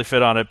can barely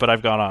fit on it, but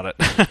I've gone on it.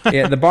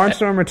 Yeah, the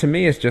Barnstormer to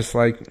me is just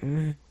like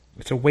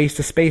it's a waste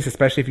of space,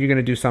 especially if you're going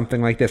to do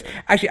something like this.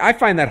 Actually, I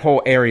find that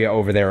whole area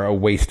over there a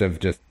waste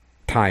of just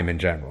time in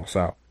general.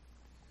 So,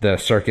 the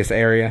circus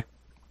area.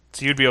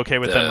 So you'd be okay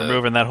with them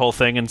removing that whole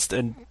thing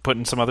and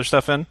putting some other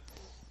stuff in?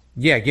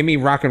 Yeah, give me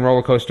Rock and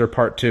Roller Coaster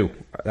Part 2.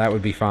 That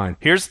would be fine.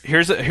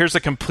 Here's a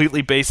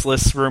completely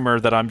baseless rumor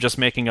that I'm just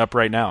making up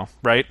right now,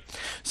 right?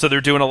 So they're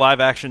doing a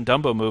live-action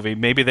Dumbo movie.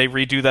 Maybe they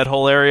redo that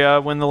whole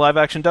area when the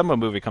live-action Dumbo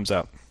movie comes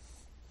out.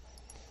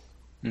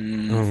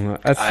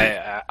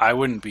 I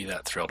wouldn't be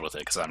that thrilled with it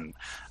because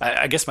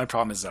I guess my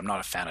problem is I'm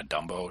not a fan of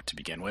Dumbo to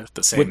begin with.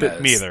 The same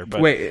as me either.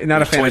 But wait,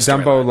 not a fan of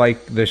Dumbo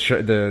like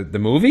the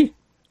movie?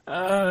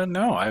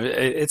 No,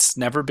 it's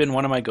never been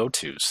one of my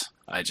go-tos.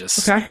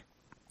 Okay.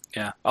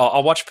 Yeah,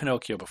 I'll watch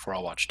Pinocchio before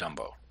I'll watch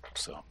Dumbo.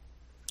 So,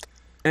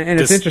 and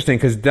it's interesting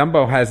because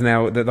Dumbo has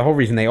now the whole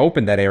reason they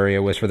opened that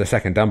area was for the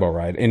second Dumbo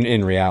ride.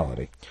 In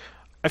reality,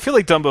 I feel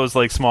like Dumbo is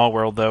like Small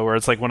World though, where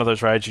it's like one of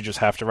those rides you just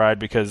have to ride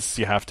because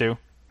you have to.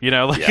 You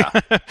know, like Yeah.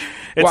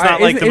 it's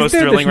not like the most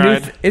thrilling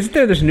ride. Isn't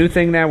there this new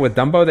thing now with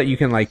Dumbo that you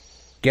can like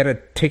get a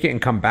ticket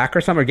and come back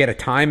or something, or get a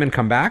time and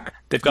come back?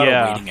 They've got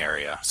a waiting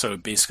area. So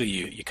basically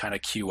you kind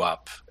of queue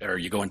up, or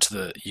you go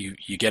into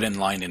you get in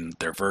line in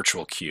their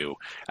virtual queue,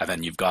 and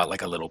then you've got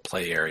like a little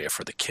play area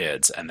for the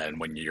kids, and then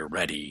when you're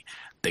ready,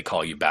 they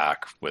call you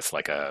back with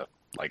like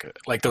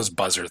those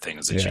buzzer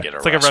things that you get at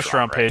it's like a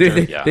restaurant page.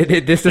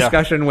 This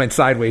discussion went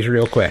sideways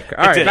real quick.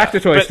 All right, back to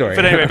Toy Story.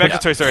 But anyway, back to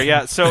Toy Story.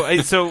 Yeah.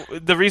 So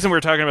the reason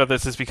we're talking about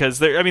this is because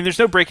there's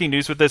no breaking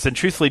news with this, and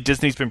truthfully,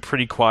 Disney's been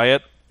pretty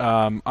quiet.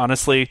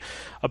 Honestly,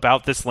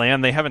 about this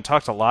land, they haven't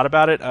talked a lot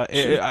about it.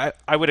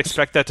 I would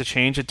expect that to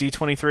change at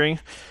D23.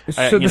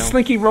 So the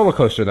Slinky roller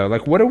coaster, though,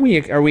 like, what are we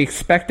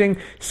expecting?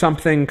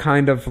 Something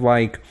kind of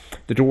like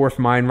the Dwarf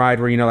Mine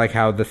Ride, where like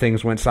how the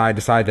things went side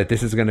to side. That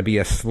this is going to be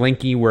a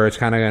Slinky, where it's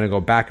kind of going to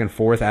go back and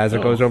forth as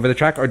it goes over the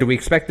track, or do we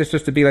expect this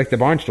just to be like the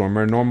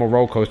Barnstormer, a normal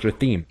roller coaster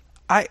theme?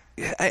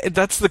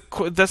 That's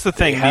the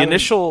thing. The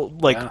initial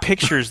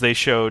pictures they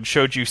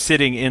showed you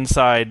sitting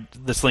inside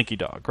the Slinky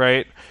Dog,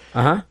 right?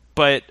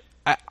 But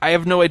I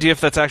have no idea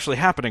if that's actually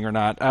happening or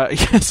not.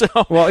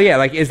 Well, yeah,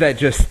 like, is that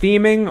just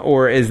theming,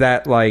 or is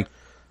that, like,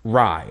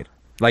 ride?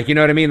 Like, you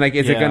know what I mean? Like,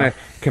 is it going to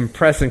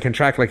compress and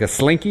contract like a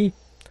Slinky?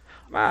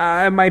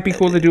 It might be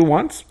cool to do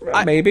once,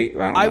 maybe.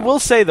 I will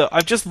say, though,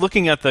 I'm just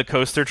looking at the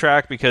coaster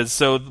track, because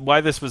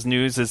why this was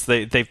news is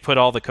they've put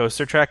all the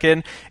coaster track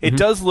in. It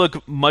does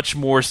look much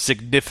more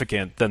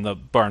significant than the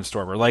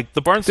Barnstormer. Like,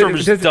 the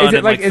Barnstormer's done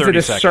in like 30 seconds.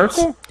 Is it a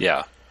circle?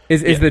 Yeah.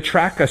 Is the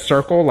track a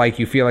circle, like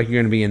you feel like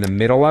you're going to be in the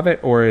middle of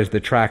it, or is the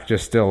track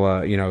just still,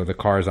 the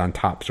cars on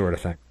top sort of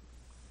thing?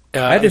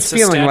 I had this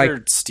feeling like a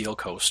standard steel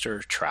coaster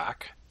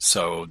track,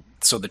 so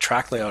the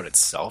track layout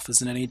itself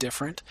isn't any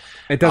different.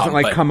 It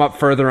doesn't come up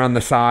further on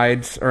the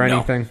sides or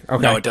anything?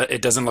 Okay. No,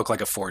 it doesn't look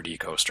like a 4D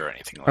coaster or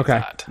anything like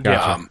that.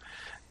 Gotcha.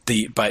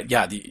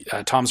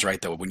 Tom's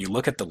right though. When you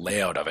look at the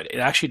layout of it, it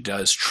actually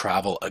does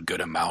travel a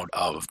good amount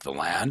of the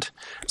land.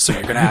 So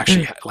you're going to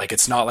actually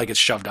it's not like it's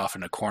shoved off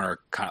in a corner,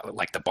 kind of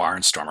like the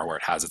Barnstormer where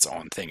it has its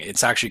own thing.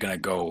 It's actually going to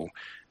go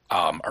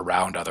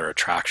around other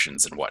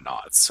attractions and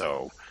whatnot.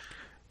 So.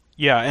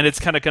 Yeah, and it's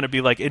kind of going to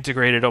be like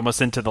integrated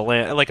almost into the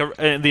land. Like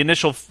the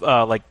initial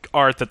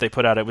art that they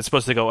put out, it was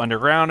supposed to go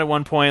underground at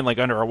one point, like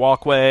under a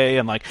walkway,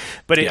 and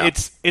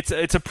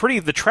it's a pretty.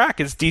 The track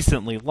is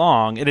decently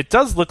long, and it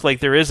does look like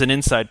there is an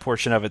inside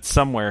portion of it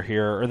somewhere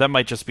here, or that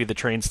might just be the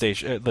train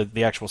station,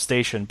 the actual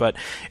station. But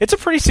it's a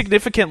pretty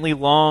significantly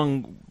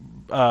long.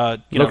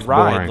 Ride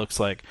boring. Looks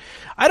like.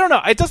 I don't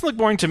know. It doesn't look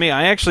boring to me.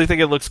 I actually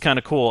think it looks kind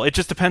of cool. It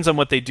just depends on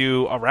what they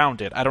do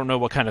around it. I don't know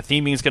what kind of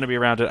theming is going to be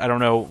around it. I don't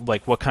know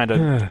what kind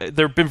of.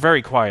 They've been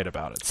very quiet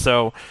about it.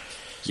 So.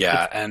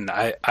 Yeah, and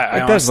I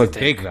it does look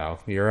big though.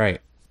 You're right.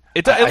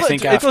 It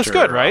looks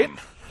good, right?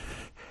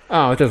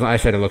 Oh, it doesn't. I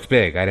said it looks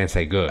big. I didn't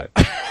say good.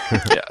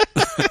 Yeah.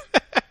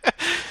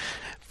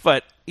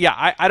 But.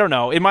 Yeah, I don't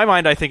know. In my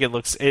mind, I think it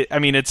looks.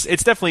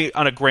 It's definitely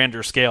on a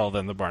grander scale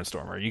than the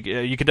Barnstormer.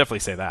 You could definitely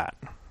say that.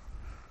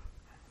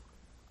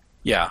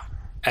 Yeah,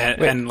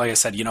 and like I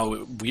said,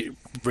 we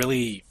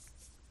really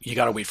you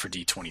got to wait for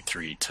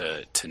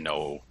D23 to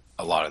know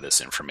a lot of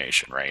this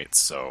information, right?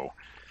 So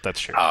that's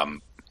true.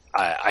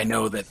 I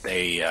know that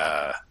they.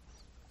 I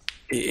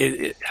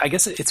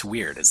guess it's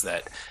weird is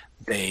that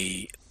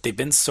they've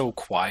been so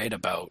quiet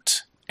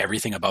about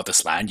everything about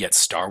this land, yet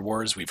Star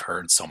Wars we've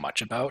heard so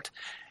much about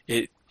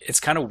it. It's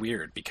kind of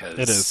weird because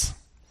it is.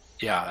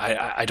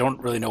 Yeah, I don't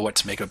really know what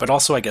to make of it. But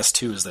also, I guess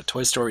too is that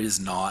Toy Story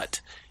is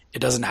not. It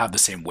doesn't have the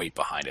same weight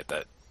behind it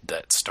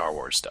that Star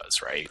Wars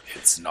does, right?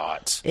 It's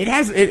not. It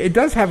has. It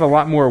does have a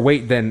lot more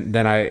weight than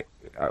I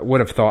would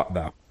have thought,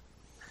 though.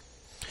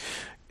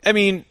 I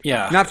mean,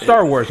 yeah, not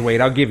Star Wars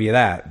weight. I'll give you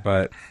that,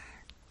 but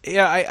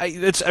yeah,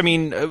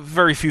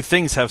 very few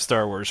things have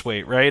Star Wars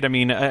weight, right? I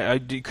mean,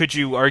 could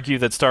you argue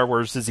that Star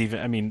Wars is even?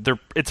 I mean,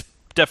 it's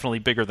definitely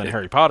bigger than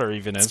Harry Potter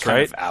even is, right?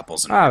 Kind of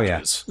apples and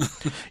oranges.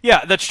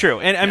 Yeah, that's true.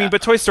 And I mean,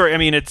 but Toy Story,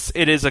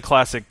 it is a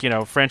classic,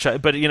 franchise.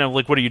 But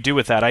what do you do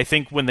with that? I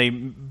think when they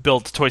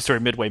built Toy Story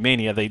Midway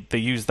Mania, they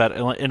used that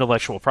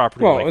intellectual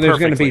property. Well, there's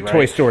going to be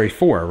Toy Story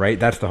 4, right?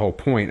 That's the whole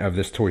point of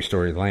this Toy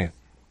Story land.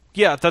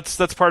 Yeah,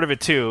 that's part of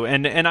it too,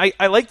 and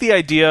I like the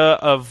idea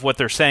of what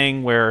they're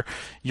saying, where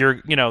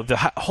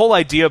the whole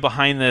idea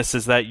behind this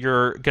is that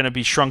you're going to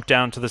be shrunk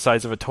down to the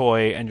size of a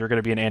toy, and you're going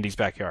to be in Andy's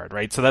backyard,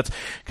 right? So that's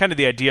kind of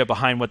the idea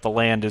behind what the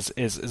land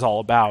is all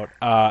about.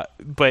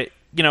 But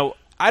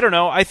I don't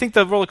know. I think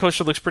the roller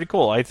coaster looks pretty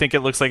cool. I think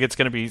it looks like it's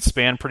going to be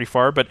spanned pretty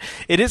far, but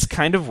it is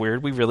kind of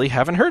weird. We really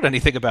haven't heard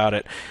anything about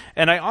it,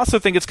 and I also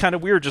think it's kind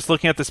of weird just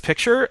looking at this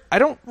picture. I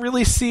don't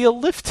really see a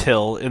lift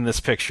hill in this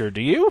picture.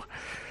 Do you?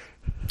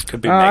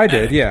 Could be. I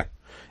did, yeah.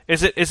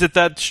 Is it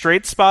that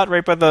straight spot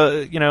right by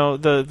the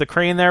the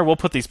crane there? We'll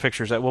put these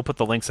pictures out. We'll put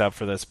the links out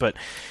for this, but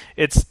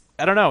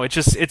I don't know.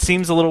 It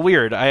seems a little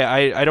weird.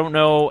 I don't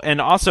know.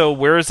 And also,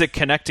 where is it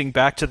connecting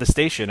back to the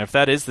station? If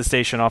that is the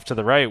station off to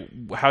the right,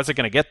 how's it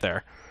going to get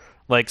there?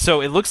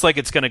 So it looks like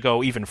it's going to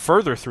go even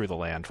further through the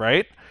land,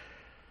 right?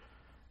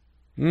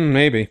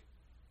 Maybe.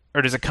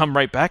 or does it come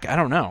right back? I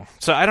don't know.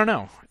 So I don't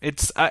know.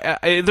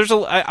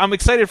 I'm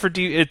excited for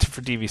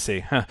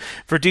DVC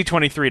for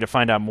D23 to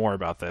find out more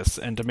about this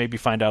and to maybe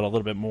find out a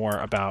little bit more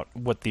about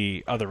what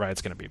the other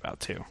ride's going to be about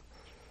too.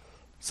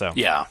 So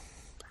yeah.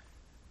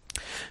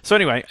 So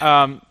anyway,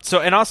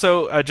 and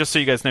also just so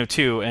you guys know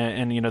too,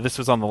 and you know this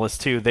was on the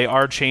list too, they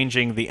are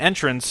changing the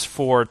entrance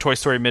for Toy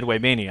Story Midway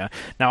Mania.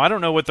 Now I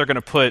don't know what they're going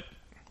to put.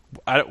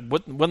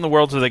 What in the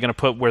world are they going to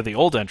put where the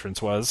old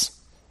entrance was?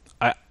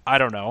 I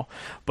don't know,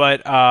 but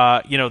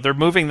you know they're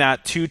moving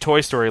that to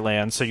Toy Story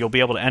Land, so you'll be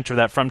able to enter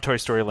that from Toy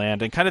Story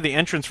Land. And kind of the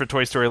entrance for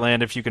Toy Story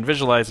Land, if you can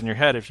visualize in your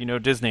head, if you know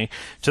Disney,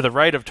 to the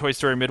right of Toy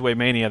Story Midway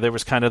Mania, there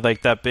was kind of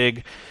like that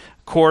big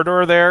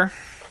corridor there.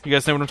 You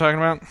guys know what I'm talking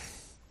about?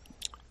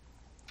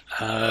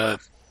 So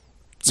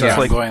yeah,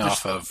 I'm going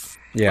off of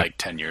like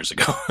 10 years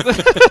ago.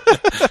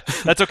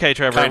 That's okay,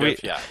 Trevor.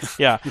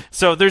 Yeah.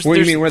 So there's. What do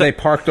you mean? Where they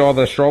parked all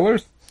the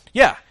strollers?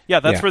 Yeah.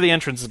 That's where the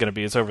entrance is going to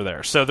be. It's over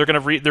there. So they're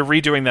going to they're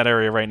redoing that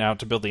area right now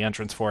to build the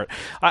entrance for it.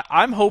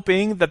 I'm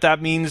hoping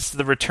that means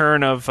the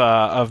return of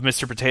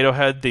Mr. Potato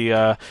Head,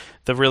 the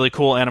really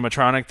cool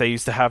animatronic they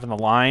used to have in the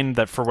line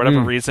that for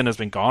whatever reason has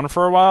been gone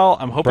for a while.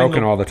 I'm hoping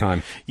broken all the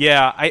time.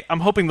 Yeah, I'm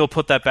hoping they'll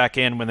put that back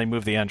in when they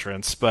move the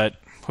entrance, but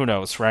who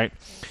knows, right?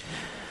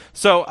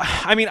 So,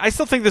 I mean, I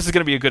still think this is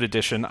going to be a good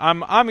addition.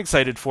 I'm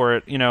excited for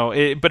it, you know,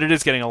 but it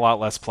is getting a lot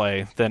less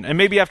play than, and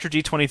maybe after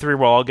D23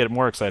 we'll all get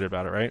more excited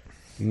about it, right?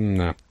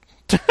 No.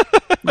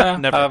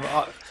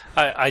 Never.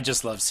 I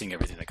just love seeing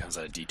everything that comes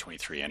out of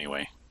D23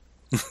 anyway.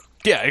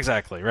 Yeah,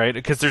 exactly, right?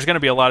 Because there's going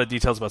to be a lot of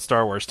details about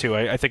Star Wars too.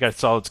 I think I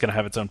saw it's going to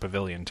have its own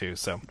pavilion too.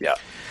 So yeah.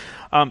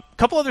 A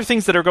couple other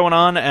things that are going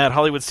on at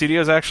Hollywood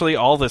Studios, actually.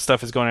 All this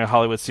stuff is going on at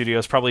Hollywood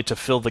Studios probably to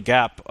fill the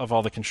gap of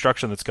all the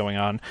construction that's going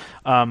on.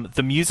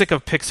 The music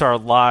of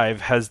Pixar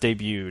Live has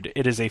debuted.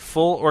 It is a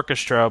full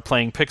orchestra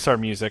playing Pixar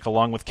music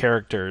along with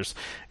characters.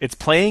 It's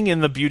playing in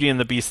the Beauty and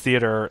the Beast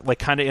Theater, like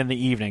kind of in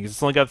the evenings.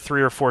 It's only got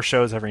 3 or 4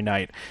 shows every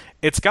night.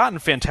 It's gotten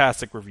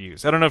fantastic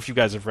reviews. I don't know if you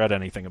guys have read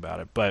anything about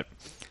it, but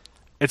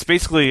it's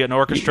basically an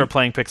orchestra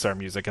playing Pixar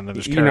music, and then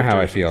there's characters. You know how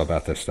I feel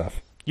about this stuff.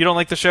 You don't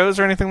like the shows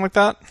or anything like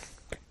that?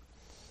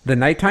 The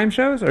nighttime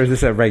shows, or is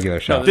this a regular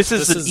show? No, this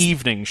is an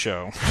evening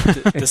show.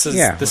 This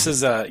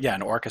is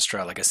an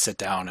orchestra, like a sit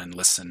down and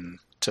listen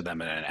to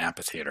them in an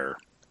amphitheater.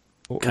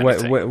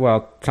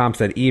 Well, Tom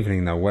said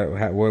evening though.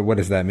 What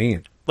does that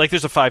mean? Like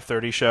there's a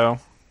 5:30 show.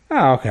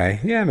 Oh, okay.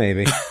 Yeah,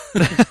 maybe.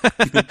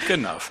 Good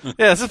enough.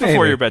 Yeah, this is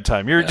before your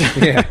bedtime. You're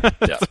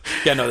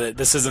No,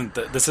 this isn't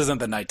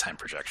the nighttime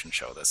projection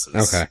show. This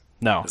is okay.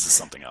 No, this is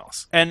something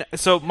else. And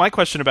so my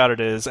question about it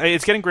is,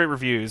 it's getting great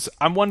reviews.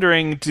 I'm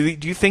wondering, do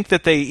you think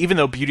that they, even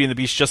though Beauty and the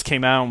Beast just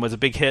came out and was a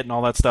big hit and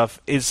all that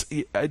stuff, do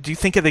you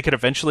think that they could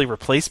eventually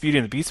replace Beauty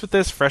and the Beast with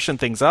this, freshen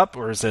things up,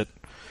 or is it?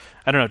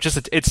 I don't know.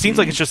 It seems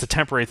like it's just a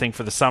temporary thing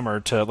for the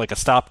summer to like a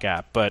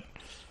stopgap, but.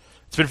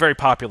 It's been very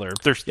popular.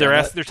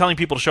 They're telling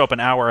people to show up an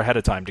hour ahead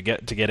of time to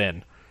get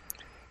in.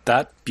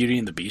 That Beauty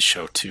and the Beast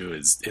show too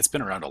it's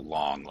been around a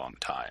long, long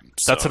time.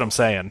 So, that's what I'm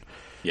saying.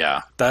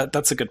 Yeah,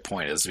 that's a good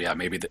point.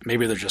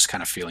 Maybe they're just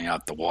kind of feeling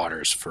out the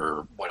waters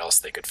for what else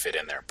they could fit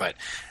in there. But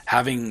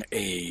having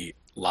a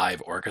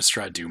live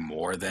orchestra do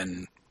more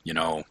than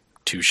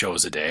 2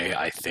 shows a day,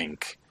 I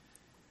think.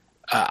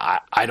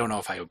 I don't know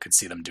if I could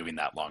see them doing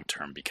that long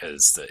term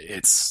because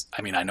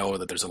I know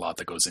that there's a lot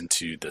that goes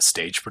into the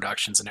stage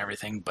productions and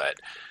everything, but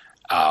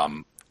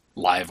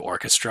live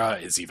orchestra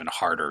is even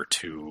harder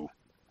to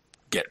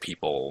get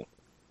people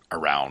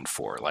around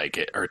for,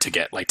 to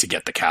get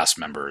the cast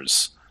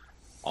members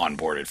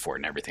onboarded for it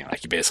and everything.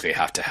 Like you basically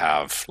have to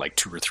have like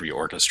 2 or 3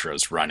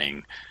 orchestras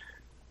running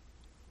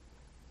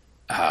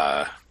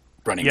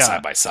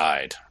side by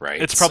side,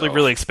 right? It's probably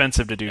really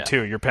expensive to do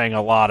too. You're paying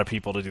a lot of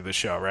people to do the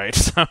show, right?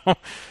 So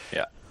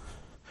yeah,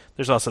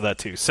 there's also that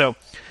too. So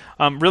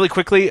really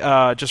quickly,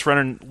 just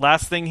running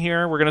last thing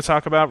here we're going to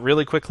talk about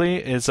really quickly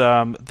is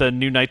the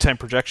new nighttime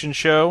projection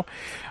show.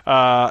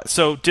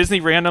 So Disney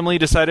randomly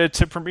decided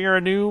to premiere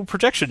a new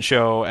projection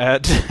show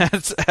at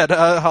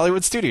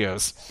Hollywood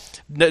Studios.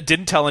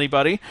 Didn't tell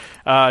anybody.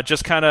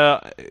 Just kind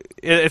of,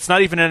 it's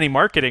not even any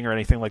marketing or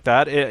anything like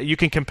that. You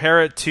can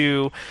compare it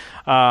to,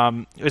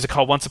 is it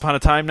called Once Upon a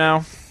Time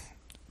now?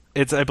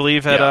 It's, I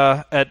believe,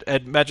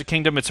 at Magic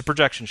Kingdom. It's a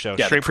projection show,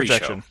 straight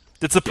projection.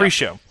 It's the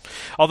pre-show.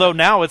 Although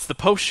now it's the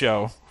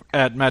post-show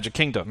at Magic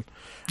Kingdom.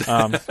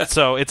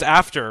 So it's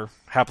after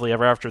Happily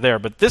Ever After there,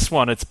 but this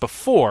one it's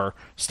before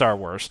Star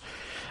Wars.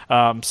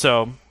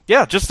 So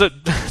yeah,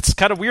 it's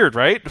kind of weird,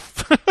 right?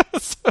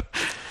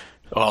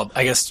 Well,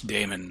 I guess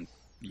Damon,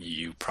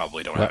 you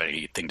probably don't have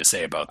anything to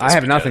say about this. I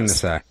have nothing to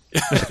say.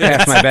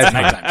 That's my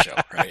bedtime. Nighttime show,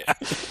 right?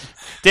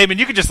 Damon,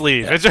 you can just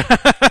leave.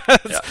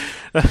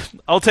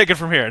 I'll take it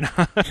from here.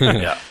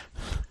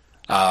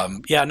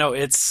 No,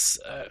 it's.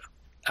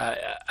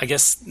 I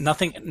guess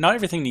not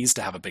everything needs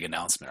to have a big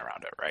announcement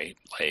around it, right?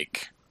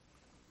 Like,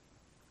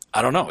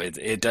 I don't know. I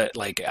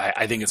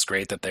think it's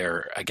great that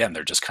they're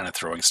just kind of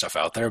throwing stuff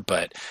out there,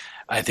 but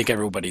I think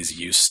everybody's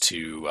used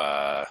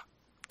to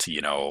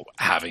about,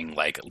 having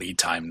like lead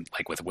time,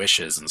 like with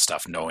wishes and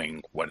stuff,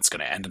 knowing when it's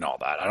going to end and all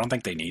that. I don't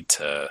think they need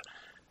to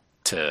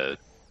do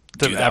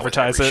that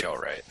advertise with every it. show,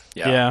 right?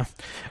 Yeah.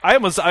 I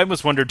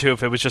almost wondered too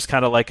if it was just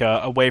kind of like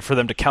a way for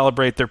them to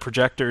calibrate their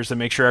projectors and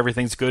make sure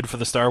everything's good for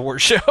the Star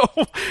Wars show,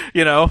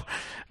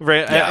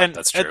 Right? Yeah,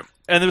 that's true.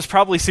 And it was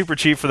probably super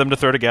cheap for them to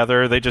throw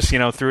together. They just,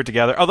 threw it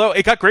together. Although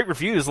it got great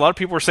reviews. A lot of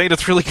people were saying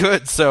it's really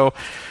good. So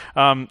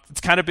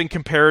it's kind of been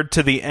compared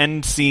to the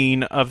end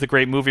scene of The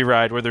Great Movie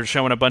Ride where they're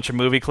showing a bunch of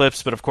movie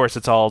clips, but of course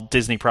it's all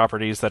Disney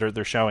properties that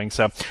they're showing.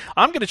 So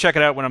I'm going to check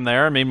it out when I'm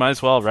there. I mean, might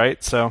as well,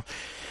 right? So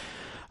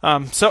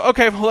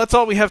okay, well, that's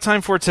all we have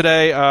time for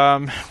today.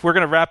 We're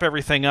going to wrap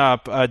everything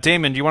up.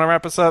 Damon, do you want to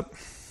wrap us up?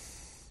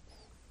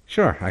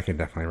 Sure, I can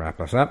definitely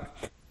wrap us up.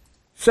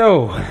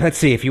 So, let's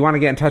see. If you want to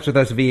get in touch with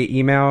us via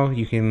email,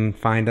 you can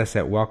find us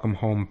at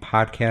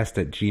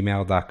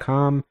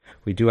welcomehomepodcast@gmail.com.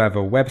 We do have a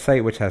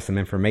website which has some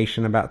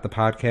information about the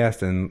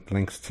podcast and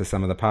links to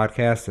some of the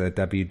podcasts at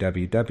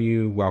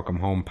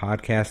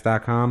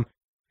www.welcomehomepodcast.com.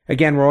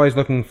 Again, we're always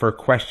looking for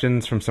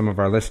questions from some of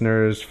our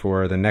listeners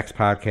for the next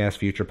podcast,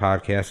 future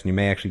podcasts, and you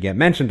may actually get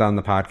mentioned on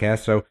the podcast.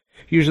 So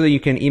usually you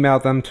can email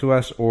them to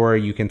us or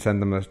you can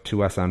send them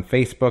to us on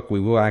Facebook. We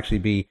will actually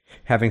be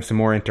having some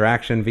more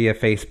interaction via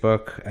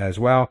Facebook as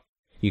well.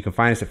 You can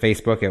find us at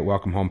Facebook at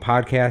Welcome Home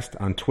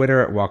Podcast, on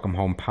Twitter at Welcome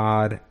Home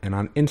Pod, and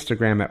on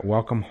Instagram at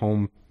Welcome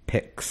Home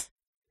Pics.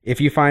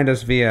 If you find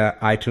us via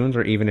iTunes,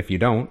 or even if you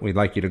don't, we'd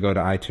like you to go to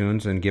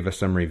iTunes and give us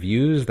some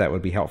reviews. That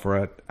would be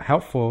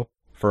helpful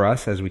for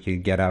us as we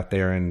could get out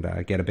there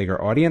and get a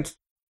bigger audience.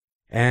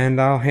 And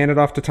I'll hand it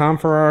off to Tom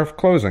for our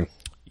closing.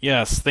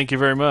 Yes, thank you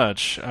very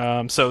much.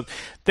 So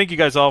thank you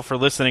guys all for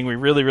listening. We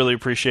really, really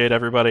appreciate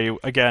everybody.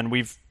 Again,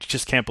 we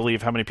just can't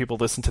believe how many people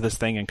listen to this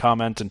thing and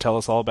comment and tell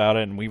us all about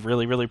it, and we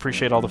really, really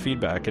appreciate all the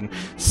feedback. And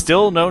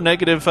still no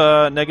negative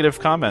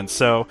comments.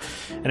 So,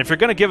 and if you're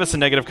going to give us a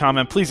negative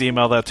comment, please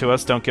email that to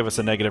us. Don't give us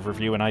a negative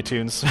review in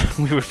iTunes.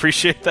 We would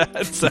appreciate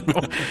that. So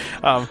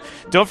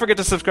don't forget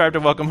to subscribe to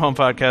Welcome Home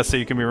Podcast so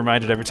you can be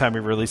reminded every time we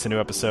release a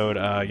new episode.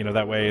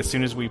 That way, as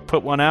soon as we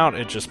put one out,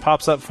 it just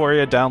pops up for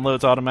you,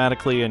 downloads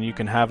automatically, and you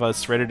can have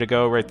us ready to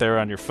go right there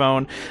on your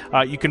phone.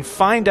 You can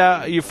find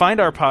our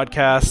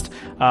podcast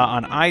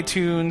on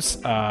iTunes,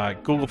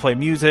 Google Play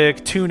Music,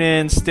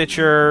 TuneIn,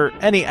 Stitcher,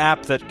 any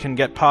app that can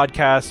get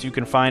podcasts. You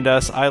can find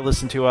us. I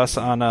listen to us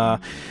on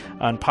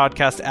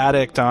Podcast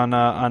Addict on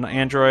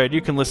Android.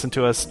 You can listen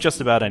to us just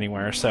about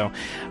anywhere. So,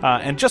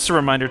 and just a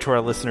reminder to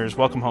our listeners,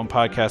 Welcome Home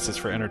Podcast is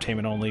for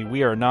entertainment only.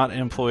 We are not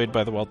employed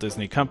by the Walt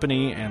Disney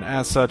Company, and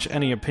as such,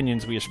 any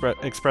opinions we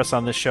express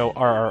on this show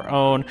are our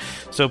own.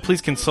 So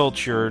please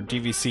consult your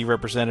DVC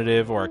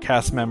representative or a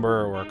cast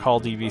member or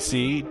call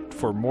DVC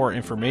for more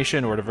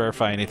information or to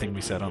verify anything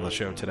we said on the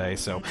show today.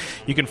 So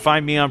you can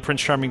find me on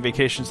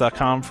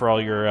PrinceCharmingVacations.com for all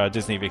your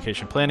Disney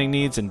vacation planning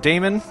needs. And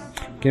Damon?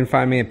 You can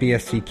find me at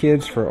BST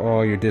Kids for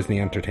all your Disney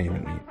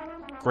entertainment needs.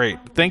 Great.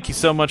 Thank you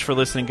so much for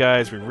listening,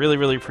 guys. We really,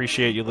 really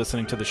appreciate you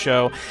listening to the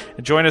show.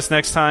 And join us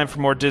next time for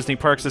more Disney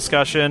Parks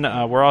discussion.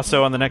 We're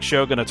also on the next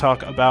show going to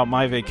talk about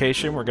my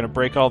vacation. We're going to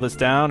break all this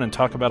down and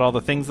talk about all the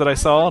things that I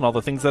saw and all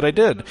the things that I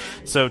did.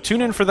 So tune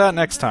in for that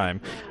next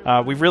time.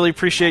 We really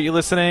appreciate you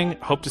listening.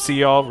 Hope to see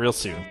you all real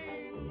soon.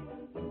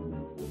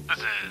 This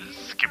is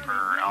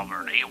Skipper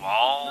Albert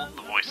Awol,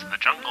 the voice of the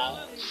jungle,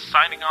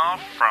 signing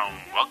off from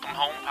Welcome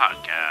Home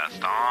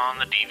Podcast on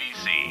the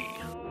DVC.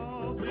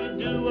 We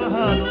do a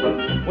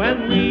huddle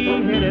when we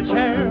hit its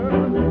hair.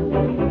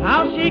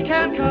 How she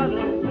can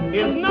cuddle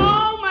is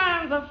no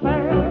man's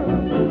affair.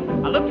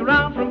 I looked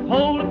around from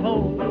pole to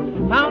pole,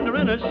 found her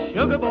in a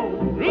sugar bowl.